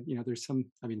consciousness. There's some.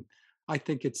 I mean, I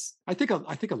think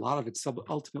a lot of it's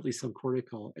ultimately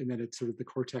subcortical, and then it's sort of the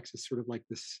cortex is sort of like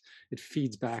this. It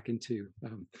feeds back into.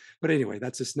 But anyway,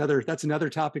 that's another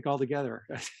topic altogether.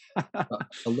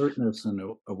 Alertness and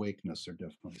awakeness are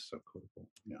definitely subcortical.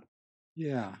 Yeah,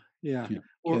 Yeah, yeah, can't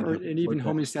have and even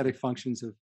cortex. homeostatic functions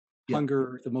of Yeah,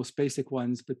 hunger, the most basic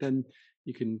ones. But then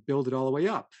you can build it all the way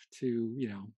up to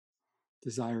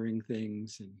desiring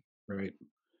things and right.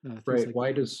 things Right. like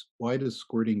Why that. does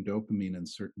squirting dopamine in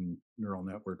certain neural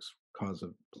networks cause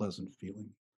a pleasant feeling?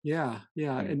 Yeah,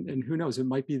 yeah, Yeah. and who knows? It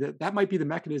might be that might be the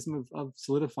mechanism of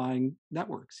solidifying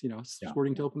networks. Yeah.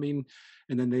 Squirting dopamine,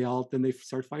 and then they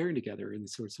start firing together, and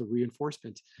sorts of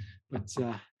reinforcement.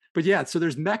 But yeah, so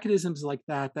there's mechanisms like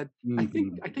that I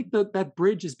think Mhm. I think that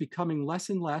bridge is becoming less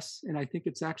and less, and I think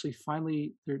it's actually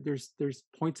finally there's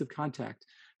points of contact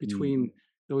Mm. between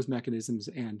those mechanisms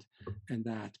and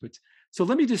that. But so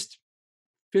let me just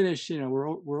finish.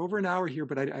 We're over an hour here,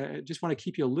 but I just want to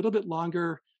keep you a little bit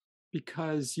longer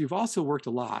because you've also worked a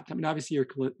lot. I mean, obviously you're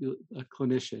a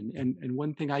clinician, and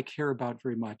one thing I care about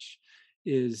very much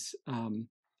is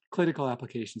clinical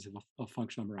applications of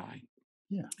functional MRI.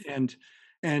 Yeah. And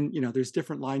there's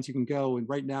different lines you can go, and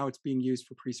right now it's being used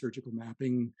for presurgical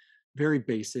mapping, very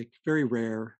basic, very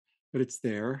rare, but it's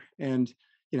there. And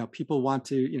people want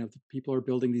to, people are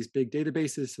building these big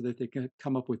databases so that they can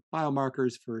come up with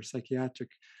biomarkers for psychiatric.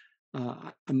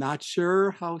 I'm not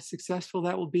sure how successful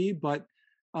that will be, but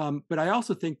I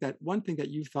also think that one thing that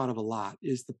you've thought of a lot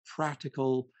is the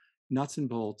practical nuts and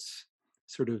bolts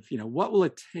sort of, what will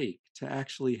it take to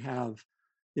actually have,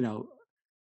 you know,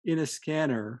 in a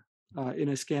scanner, in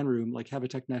a scan room, like have a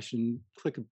technician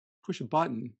push a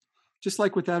button, just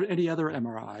like without any other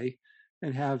MRI,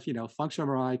 and have, functional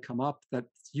MRI come up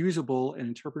that's usable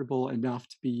and interpretable enough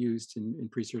to be used in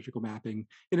pre-surgical mapping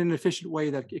in an efficient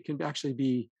way that it can actually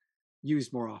be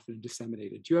used more often and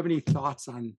disseminated. Do you have any thoughts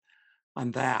on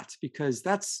that? Because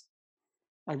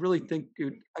I really think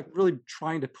I'm really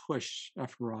trying to push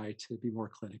fMRI to be more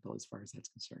clinical as far as that's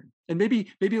concerned, and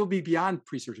maybe it'll be beyond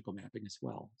pre-surgical mapping as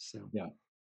well. So Yeah.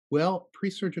 Well,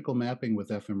 pre-surgical mapping with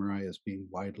fMRI is being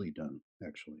widely done,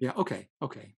 actually. yeah, okay,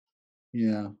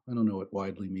 Yeah, I don't know what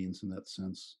widely means in that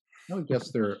sense. I would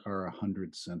guess there are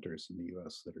 100 centers in the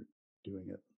U.S. that are doing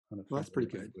it on a well, that's fairly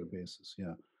pretty good. regular basis.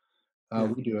 Yeah, Yeah,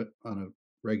 we do it on a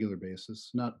regular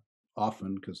basis, not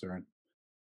often because there aren't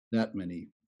that many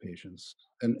patients.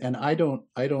 And I don't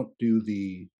do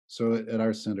the so at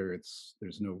our center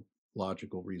there's no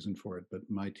logical reason for it, but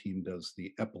my team does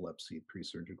the epilepsy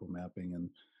pre-surgical mapping, and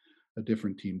a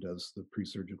different team does the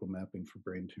pre-surgical mapping for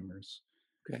brain tumors,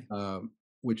 okay, um,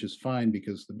 which is fine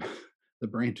because the the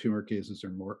brain tumor cases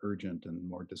are more urgent and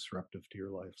more disruptive to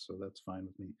your life, so that's fine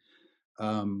with me.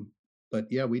 Um, but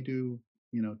yeah, we do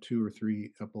 2 or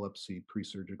 3 epilepsy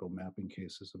pre-surgical mapping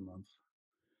cases a month,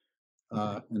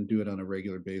 okay, and do it on a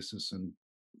regular basis. And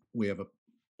we have a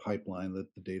pipeline that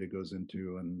the data goes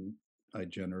into, and I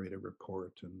generate a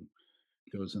report and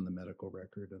goes in the medical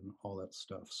record and all that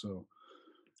stuff. So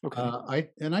okay.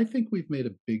 I think we've made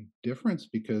a big difference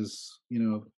because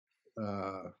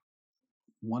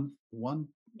one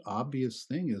obvious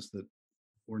thing is that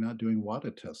we're not doing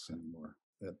WADA tests anymore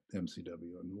at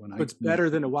MCW. And when I What's better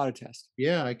than a WADA test?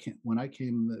 yeah, I can't. When I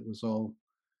came, it was all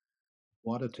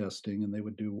WADA testing, and they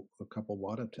would do a couple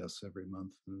WADA tests every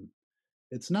month. And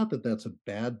it's not that that's a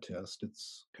bad test.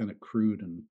 It's kind of crude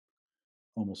and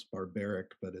almost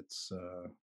barbaric, but it's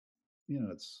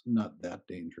not that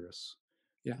dangerous.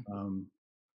 Yeah, Um,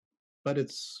 but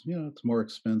it's more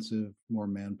expensive, more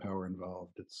manpower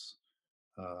involved.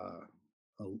 Uh,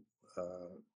 a, uh,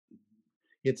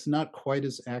 it's not quite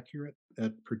as accurate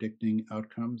at predicting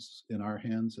outcomes in our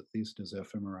hands, at least, as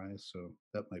fMRI. So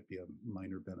that might be a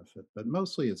minor benefit, but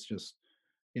mostly it's just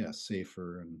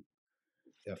safer, and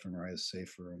fMRI is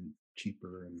safer and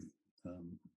cheaper, and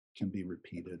can be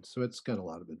repeated. So it's got a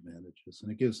lot of advantages,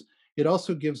 and it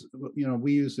also gives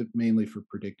we use it mainly for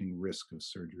predicting risk of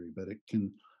surgery, but it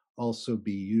can also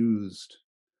be used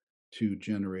to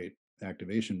generate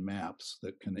activation maps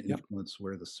that can yep, influence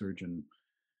where the surgeon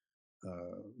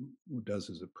uh, does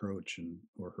his approach and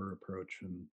or her approach,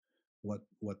 and what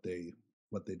what they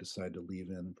what they decide to leave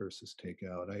in versus take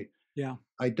out. yeah,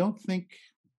 I don't think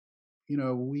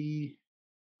we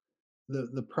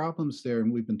the problems there,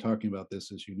 and we've been talking about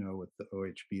this, as you know, with the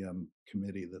OHBM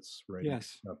committee that's writing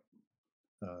yes, up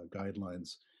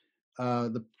guidelines.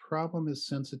 The problem is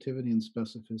sensitivity and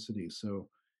specificity. So,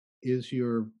 is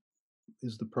your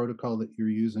is the protocol that you're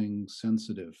using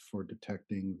sensitive for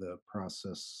detecting the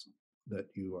process that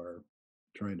you are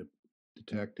trying to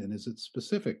detect, and is it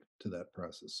specific to that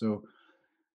process? So,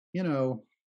 you know,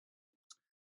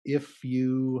 if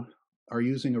you are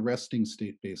using a resting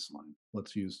state baseline,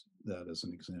 let's use that as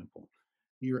an example,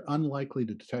 you're unlikely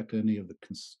to detect any of the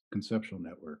conceptual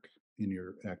network in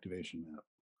your activation map,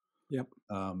 yep,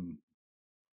 um,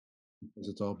 because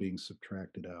it's all being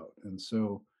subtracted out. And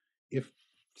so if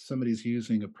somebody's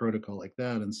using a protocol like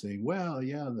that and saying, well,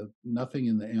 yeah, nothing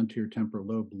in the anterior temporal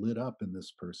lobe lit up in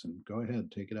this person, go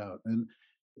ahead, take it out. And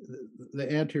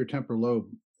the anterior temporal lobe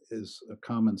is a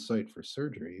common site for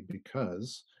surgery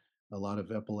because a lot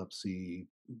of epilepsy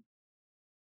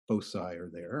foci are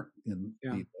there in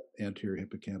yeah, the anterior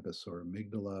hippocampus or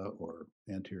amygdala or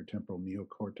anterior temporal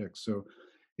neocortex. So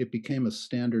it became a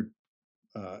standard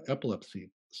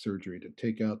epilepsy surgery to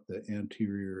take out the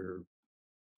anterior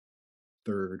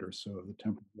third or so of the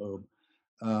temporal lobe.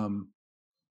 Um,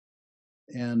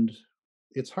 and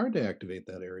it's hard to activate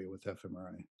that area with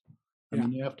fMRI. I yeah,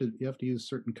 mean, you have to use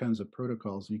certain kinds of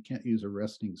protocols. You can't use a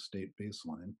resting state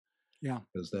baseline yeah,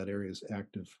 because that area is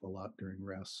active a lot during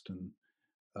rest, and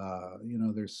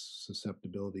there's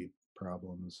susceptibility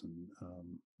problems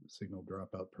and signal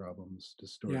dropout problems, yeah,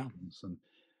 distortions, and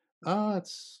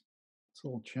it's a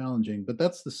little challenging. But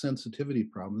that's the sensitivity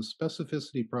problem. The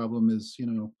specificity problem is,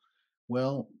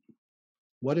 well,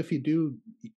 what if you do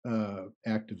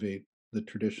activate the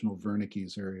traditional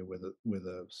Wernicke's area with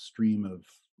a stream of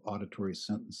auditory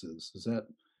sentences? Does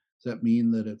that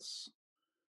mean that it's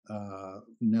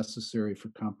necessary for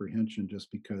comprehension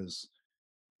just because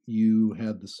you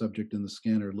had the subject in the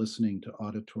scanner listening to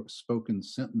spoken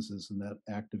sentences and that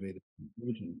activated the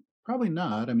region? Probably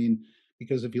not. I mean,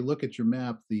 because if you look at your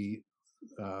map, the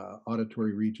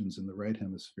auditory regions in the right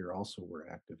hemisphere also were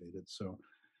activated. So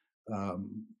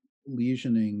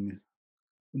lesioning,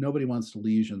 nobody wants to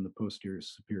lesion the posterior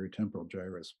superior temporal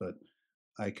gyrus, but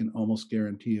I can almost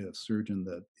guarantee a surgeon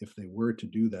that if they were to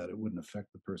do that, it wouldn't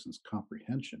affect the person's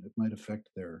comprehension. It might affect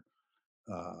their,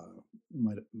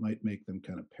 might make them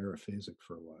kind of paraphasic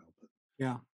for a while. But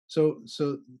Yeah. so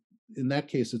in that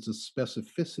case, it's a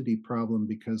specificity problem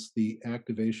because the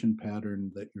activation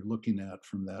pattern that you're looking at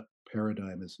from that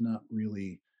paradigm is not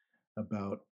really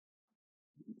about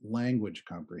language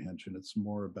comprehension. It's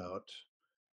more about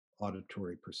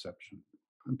auditory perception.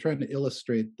 I'm trying to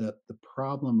illustrate that the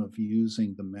problem of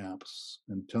using the maps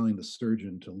and telling the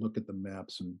surgeon to look at the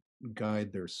maps and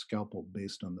guide their scalpel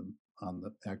based on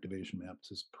the activation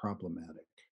maps is problematic.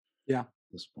 Yeah.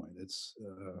 At this point, it's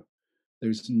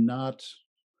there's not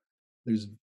there's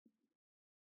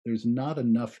there's not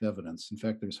enough evidence. In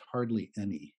fact, there's hardly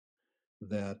any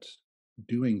that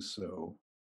doing so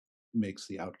makes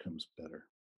the outcomes better.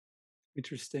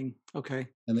 Interesting. Okay.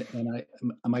 And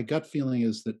my gut feeling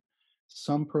is that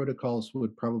some protocols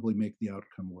would probably make the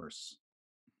outcome worse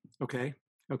Okay.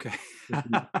 Okay. if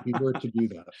we were to do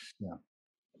that. Yeah.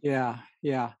 Yeah.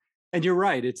 Yeah. And you're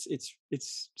right. It's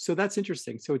so that's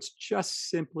interesting. So it's just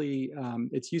simply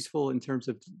it's useful in terms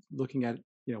of looking at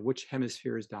which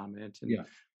hemisphere is dominant, and Yeah.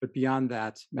 but beyond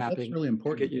that, But that's mapping really can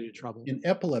important. get you into trouble. In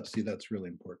epilepsy, that's really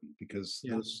important because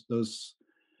Yeah. those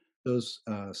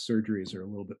surgeries are a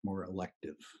little bit more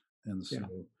elective, and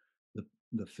so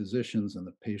the physicians and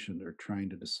the patient are trying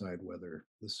to decide whether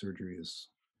the surgery is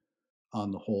on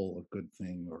the whole a good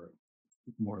thing or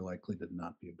more likely to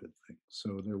not be a good thing.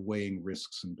 So they're weighing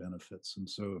risks and benefits. And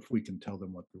so if we can tell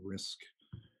them what the risk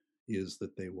is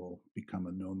that they will become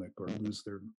anomic or lose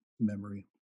their memory,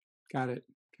 Got it.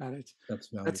 Got it. that's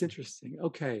valuable. That's interesting.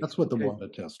 Okay. That's what the Okay. WADA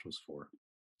test was for.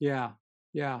 Yeah.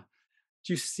 Yeah.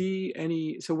 Do you see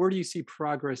any? So where do you see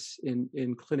progress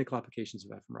in clinical applications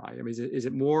of fMRI? I mean, is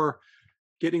it more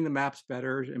getting the maps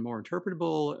better and more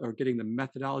interpretable, or getting the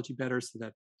methodology better so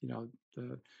that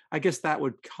I guess that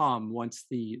would come once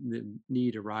the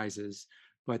need arises,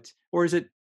 but or is it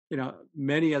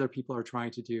many other people are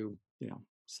trying to do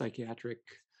psychiatric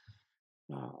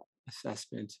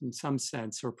assessment in some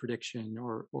sense, or prediction,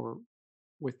 or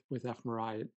with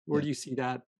fMRI? Where Yeah. do you see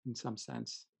that in some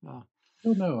sense?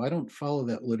 Oh no, I don't follow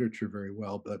that literature very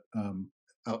well, but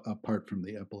apart from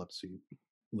the epilepsy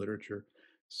literature,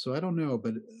 so I don't know.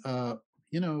 But I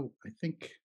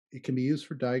think it can be used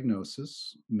for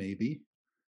diagnosis. Maybe,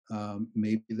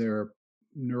 maybe there are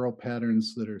neural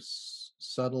patterns that are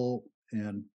subtle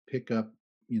and pick up,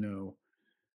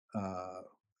 uh,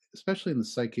 especially in the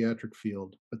psychiatric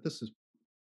field. But this is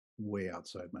way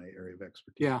outside my area of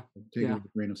expertise. Yeah. Take it Yeah. with a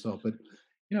grain of salt. But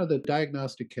the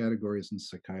diagnostic categories in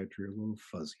psychiatry are a little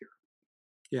fuzzier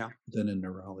Yeah. than in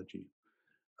neurology.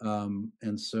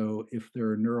 And so if there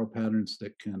are neural patterns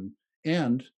that can,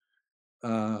 and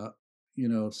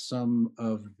some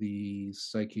of the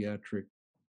psychiatric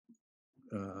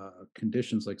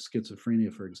conditions like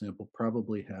schizophrenia, for example,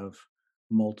 probably have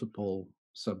multiple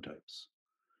subtypes.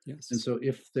 Yes. And so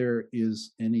if there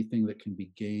is anything that can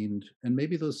be gained, and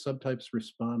maybe those subtypes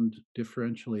respond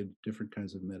differentially to different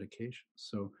kinds of medications.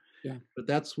 So, Yeah. but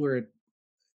that's where it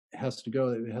has to go.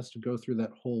 It has to go through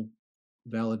that whole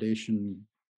validation,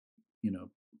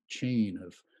 chain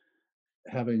of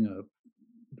having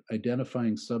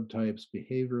identifying subtypes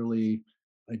behaviorally,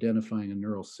 identifying a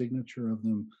neural signature of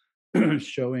them,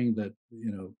 showing that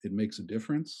it makes a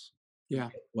difference. Yeah.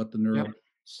 What the neural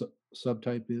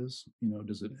subtype is,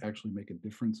 does it actually make a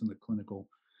difference in the clinical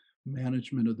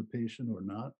management of the patient or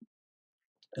not?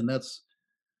 And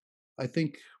I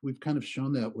think we've kind of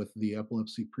shown that with the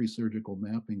epilepsy presurgical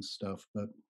mapping stuff, but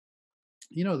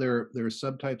there are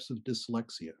subtypes of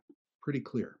dyslexia, pretty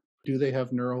clear. Do they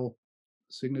have neural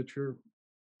signature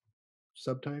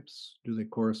subtypes? Do they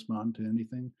correspond to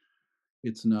anything?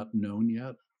 It's not known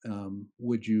yet.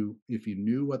 Would you, if you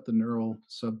knew what the neural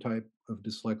subtype of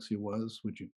dyslexia was,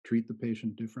 would you treat the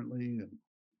patient differently and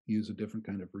use a different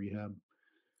kind of rehab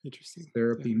Interesting.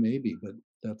 therapy? Yeah. Maybe, but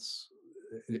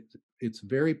it's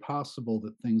very possible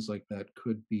that things like that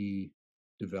could be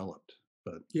developed.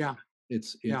 But Yeah.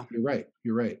 you're right.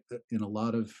 You're right. In a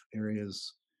lot of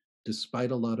areas,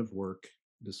 despite a lot of work,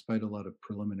 despite a lot of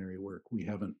preliminary work, we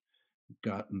haven't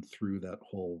gotten through that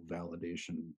whole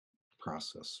validation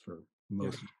process for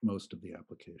most of the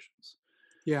applications.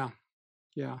 Yeah.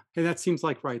 Yeah. And that seems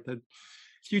like right that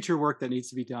future work that needs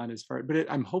to be done as far, but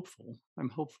I'm hopeful. I'm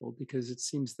hopeful because it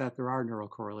seems that there are neural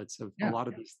correlates of a Yeah. lot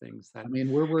of these things that, I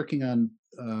mean, we're working on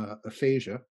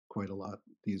aphasia quite a lot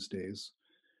these days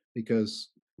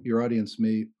because your audience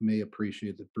may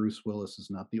appreciate that Bruce Willis is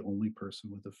not the only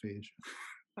person with aphasia,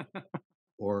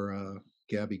 or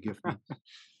Gabby Gifford.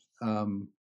 yeah,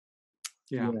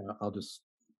 Yeah,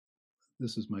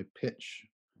 this is my pitch.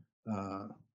 Uh,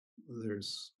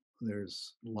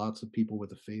 there's lots of people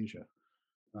with aphasia.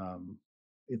 Um,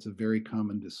 it's a very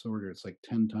common disorder. It's like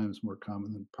 10 times more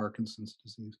common than Parkinson's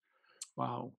disease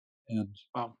wow, and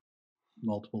wow,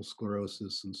 multiple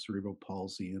sclerosis and cerebral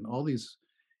palsy and all these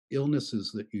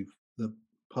illnesses that the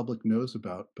public knows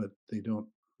about, but they don't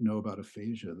know about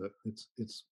aphasia. That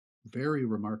it's very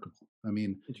remarkable. I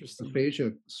mean,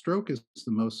 interesting. stroke is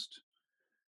the most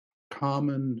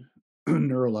common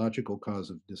neurological cause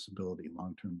of disability,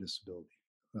 long-term disability,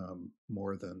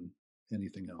 more than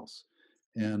anything else.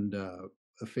 And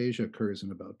aphasia occurs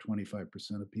in about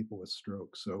 25% of people with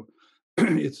stroke. So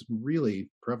it's really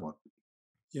prevalent.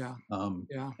 Yeah,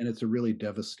 yeah, And it's a really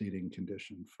devastating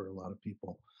condition for a lot of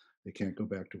people. They can't go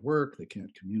back to work. They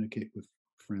can't communicate with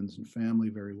friends and family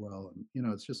very well.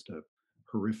 And, it's just a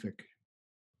horrific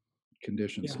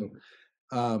condition. yeah.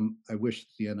 So I wish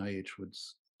the NIH would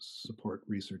support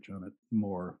research on it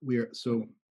more.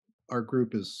 Our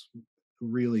group is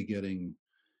really getting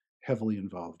heavily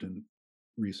involved in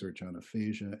research on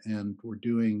aphasia, and we're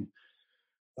doing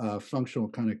functional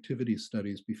connectivity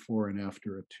studies before and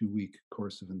after a 2-week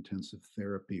course of intensive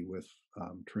therapy with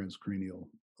transcranial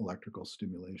electrical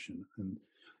stimulation. And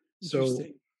so,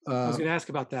 Interesting. I was going to ask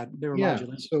about that yeah,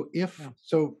 neuromodulation. so Yeah,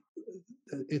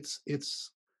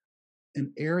 it's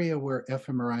an area where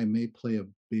fMRI may play a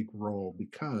big role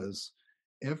because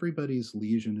everybody's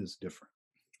lesion is different.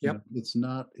 yep, It's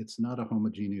not a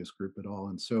homogeneous group at all,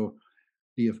 and so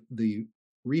the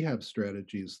rehab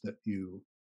strategies that you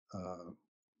uh,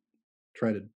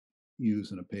 try to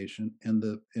use in a patient, and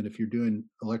if you're doing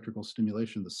electrical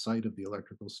stimulation, the site of the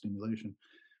electrical stimulation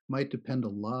might depend a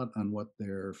lot on what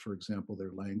for example,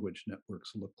 their language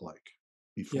networks look like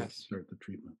before you yes, start the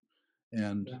treatment.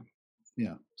 And yeah,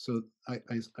 yeah, so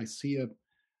I see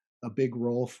a big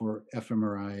role for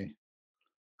fMRI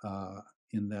uh,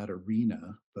 in that arena,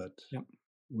 but yep.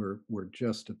 we're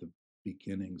just at the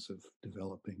beginnings of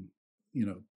developing,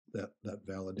 that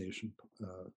validation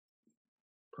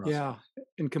process. Yeah,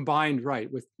 and combined, right,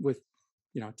 with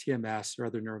TMS or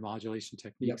other neuromodulation Yep.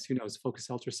 techniques. Who knows? Focused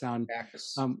ultrasound.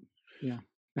 X, Um, yeah,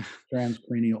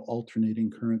 transcranial alternating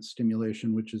current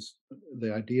stimulation, which is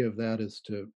the idea of that is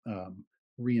to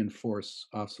reinforce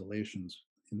oscillations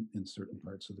in certain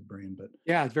parts of the brain. But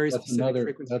yeah, it's very specific that's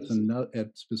frequencies. another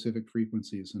at specific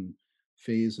frequencies and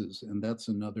phases, and that's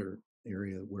another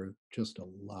area where just a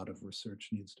lot of research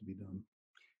needs to be done.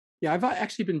 Yeah, I've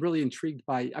actually been really intrigued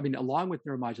by. I mean, along with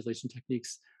neuromodulation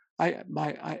techniques,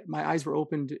 my eyes were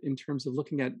opened in terms of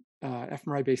looking at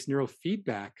fMRI based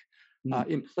neurofeedback Mm,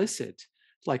 implicit.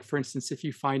 Like, for instance, if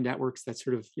you find networks that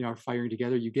sort of are firing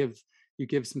together, you give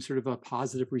some sort of a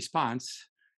positive response,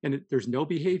 and there's no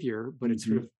behavior, but it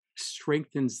sort mhm. of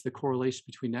strengthens the correlation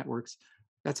between networks.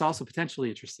 That's also potentially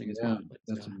interesting as Yeah, well. But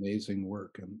that's amazing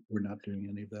work, and we're not doing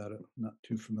any of that. I'm not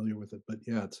too familiar with it, but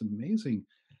yeah, it's amazing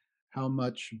how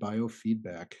much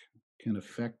biofeedback can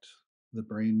affect the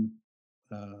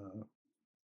uh,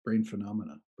 brain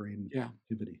phenomena, brain yeah,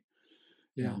 activity,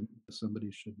 yeah, and somebody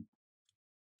should.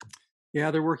 yeah.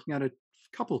 They're working on a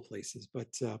couple of places, but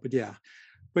yeah,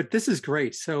 but this is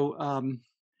great. So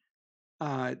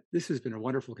this has been a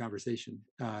wonderful conversation,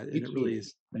 Me and it really too.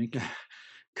 is Thank you.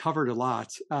 covered a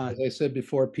lot. As I said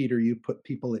before, Peter, you put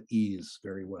people at ease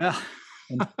very well. Yeah.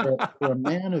 And for a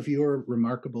man of your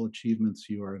remarkable achievements,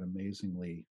 you are an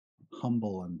amazingly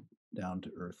humble and down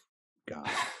to earth guy.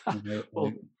 And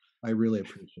well, I really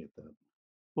appreciate that.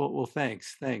 well,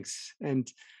 thanks.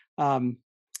 And um,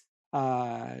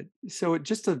 so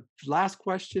just a last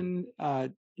question.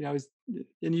 Is,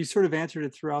 and you sort of answered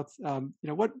it throughout.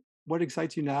 What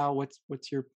excites you now? What's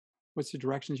the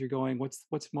directions you're going? What's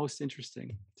most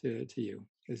interesting to you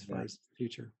as far Yeah. as the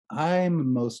future?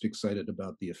 I'm most excited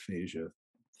about the aphasia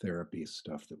therapy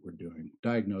stuff that we're doing,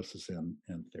 diagnosis and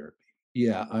therapy.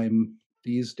 Yeah, I'm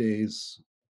these days,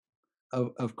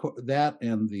 of course, that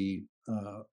and the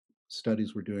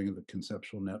studies we're doing of the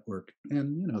conceptual network,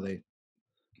 and they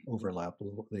overlap a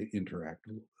little, they interact a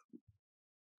little.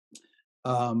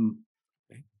 Um,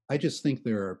 Okay. I just think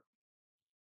there are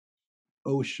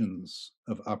oceans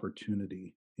of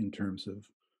opportunity in terms of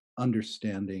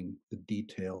understanding the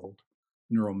detailed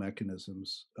neural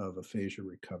mechanisms of aphasia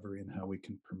recovery and how we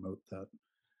can promote that.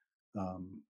 Um,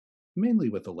 mainly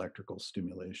with electrical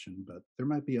stimulation, but there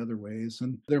might be other ways.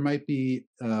 And there might be,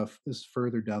 this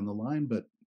further down the line, but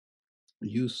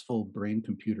useful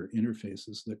brain-computer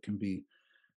interfaces that can be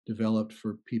developed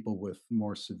for people with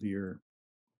more severe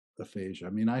aphasia. I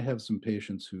mean, I have some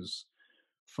patients whose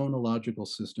phonological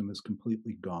system is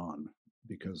completely gone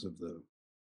because of the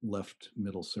left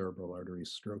middle cerebral artery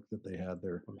stroke that they had.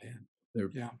 Oh, man. Their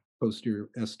Yeah. posterior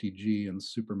STG and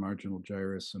supramarginal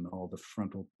gyrus and all the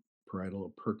frontal parietal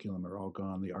operculum are all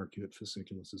gone. The arcuate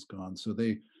fasciculus is gone. So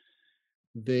they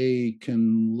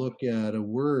can look at a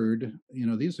word.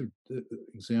 These are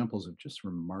examples of just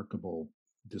remarkable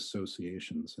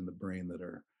dissociations in the brain that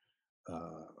are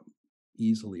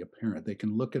easily apparent. They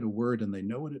can look at a word and they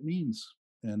know what it means.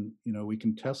 And, we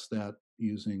can test that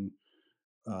using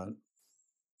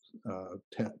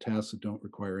tasks that don't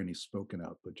require any spoken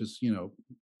output, just,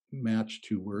 match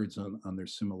two words on their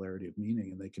similarity of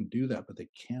meaning. And they can do that, but they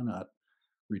cannot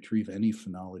retrieve any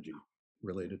phonology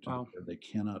related to the word. They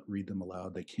cannot read them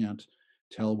aloud. They can't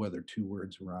tell whether two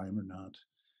words rhyme or not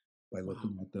by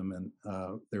looking at them. And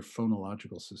their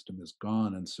phonological system is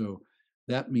gone. And so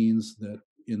that means that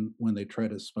when they try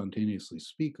to spontaneously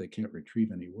speak, they can't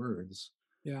retrieve any words.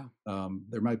 Yeah.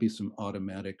 There might be some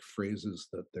automatic phrases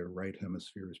that their right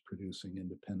hemisphere is producing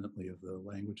independently of the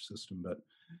language system, but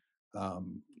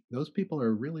those people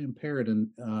are really impaired. And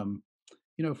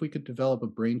if we could develop a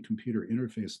brain-computer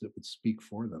interface that would speak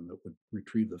for them, that would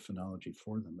retrieve the phonology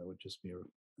for them, that would just be an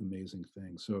amazing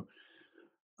thing. So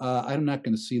I'm not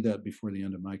going to see that before the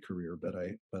end of my career, but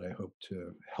I hope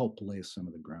to help lay some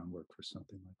of the groundwork for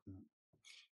something like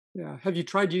that. Yeah. Have you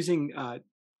tried using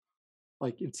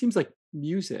it seems like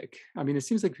music? I mean, it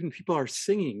seems like when people are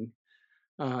singing,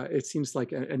 it seems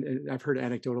like, and I've heard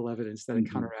anecdotal evidence that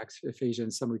it counteracts aphasia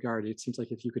in some regard. It seems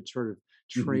like if you could sort of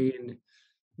train,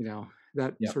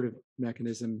 that sort of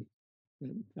mechanism.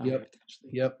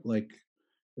 Yep. Like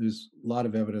there's a lot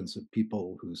of evidence that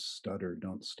people who stutter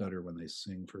don't stutter when they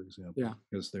sing, for example,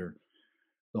 because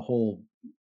the whole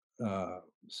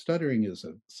stuttering is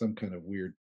some kind of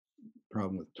weird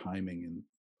problem with timing in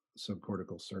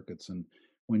subcortical circuits. And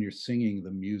when you're singing,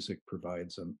 the music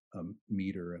provides a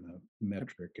meter and a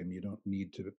metric, and you don't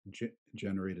need to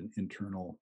generate an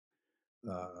internal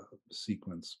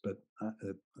sequence. But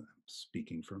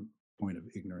speaking from point of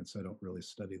ignorance, I don't really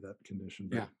study that condition.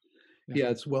 But yeah,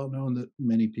 it's well known that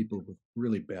many people with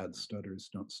really bad stutters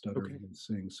don't stutter when they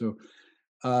sing. So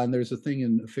and there's a thing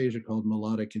in aphasia called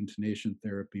melodic intonation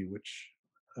therapy, which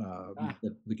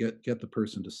get the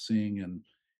person to sing, and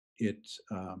it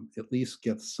at least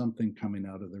gets something coming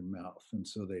out of their mouth. And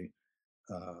so they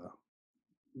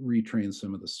retrain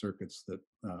some of the circuits that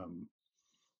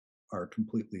are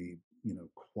completely,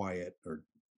 quiet or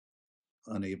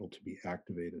unable to be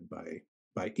activated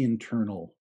by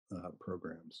internal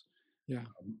programs. Yeah.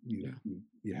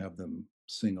 You have them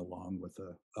sing along with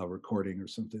a recording or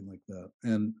something like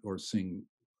that, or sing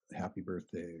happy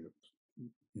birthday,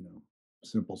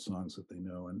 simple songs that they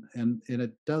know. And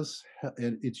it does,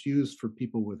 and it's used for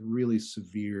people with really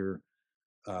severe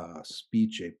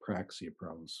speech apraxia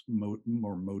problems,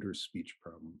 more motor speech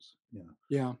problems.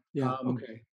 Yeah.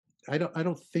 Okay. I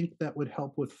don't think that would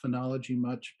help with phonology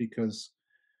much, because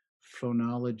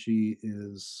phonology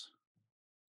is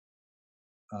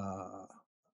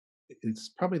it's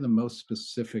probably the most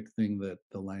specific thing that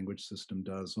the language system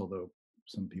does, although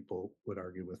some people would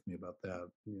argue with me about that.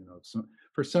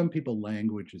 For some people,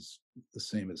 language is the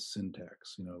same as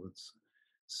syntax.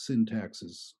 Syntax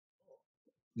is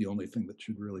the only thing that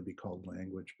should really be called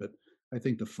language. But I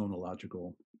think the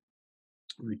phonological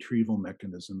retrieval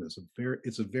mechanism is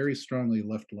a very strongly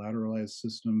left lateralized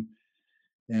system,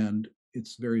 and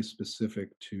it's very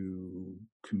specific to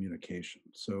communication.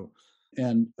 So,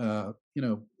 and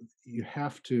you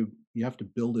have to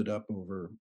build it up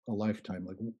over a lifetime.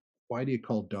 Like, why do you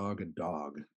call dog a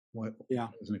dog? Why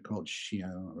isn't it called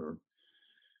chien or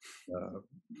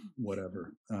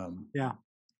whatever?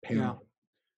 Parrot.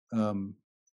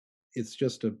 It's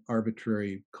just an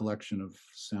arbitrary collection of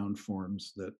sound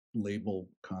forms that label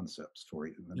concepts for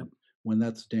you. And when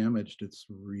that's damaged, it's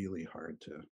really hard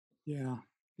to. Yeah.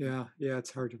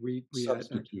 It's hard to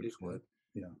substitute for it.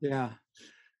 Yeah.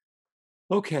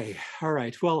 Okay. All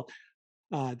right. Well,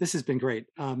 this has been great.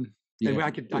 And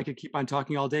I could keep on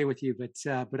talking all day with you,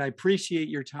 but I appreciate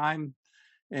your time,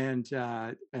 and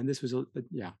this was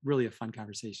really a fun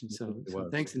conversation. So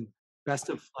thanks, and best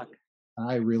of luck.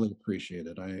 I really appreciate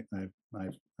it. I'm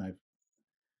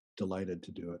delighted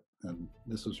to do it, and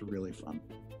this was really fun.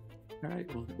 All right.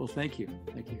 Well, thank you.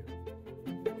 Thank you.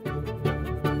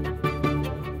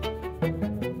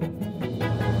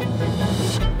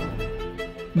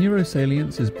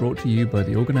 Neurosalience is brought to you by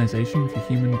the Organization for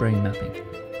Human Brain Mapping.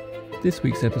 This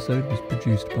week's episode was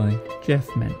produced by Jeff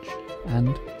Mensch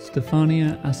and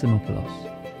Stefania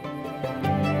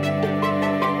Asimopoulos.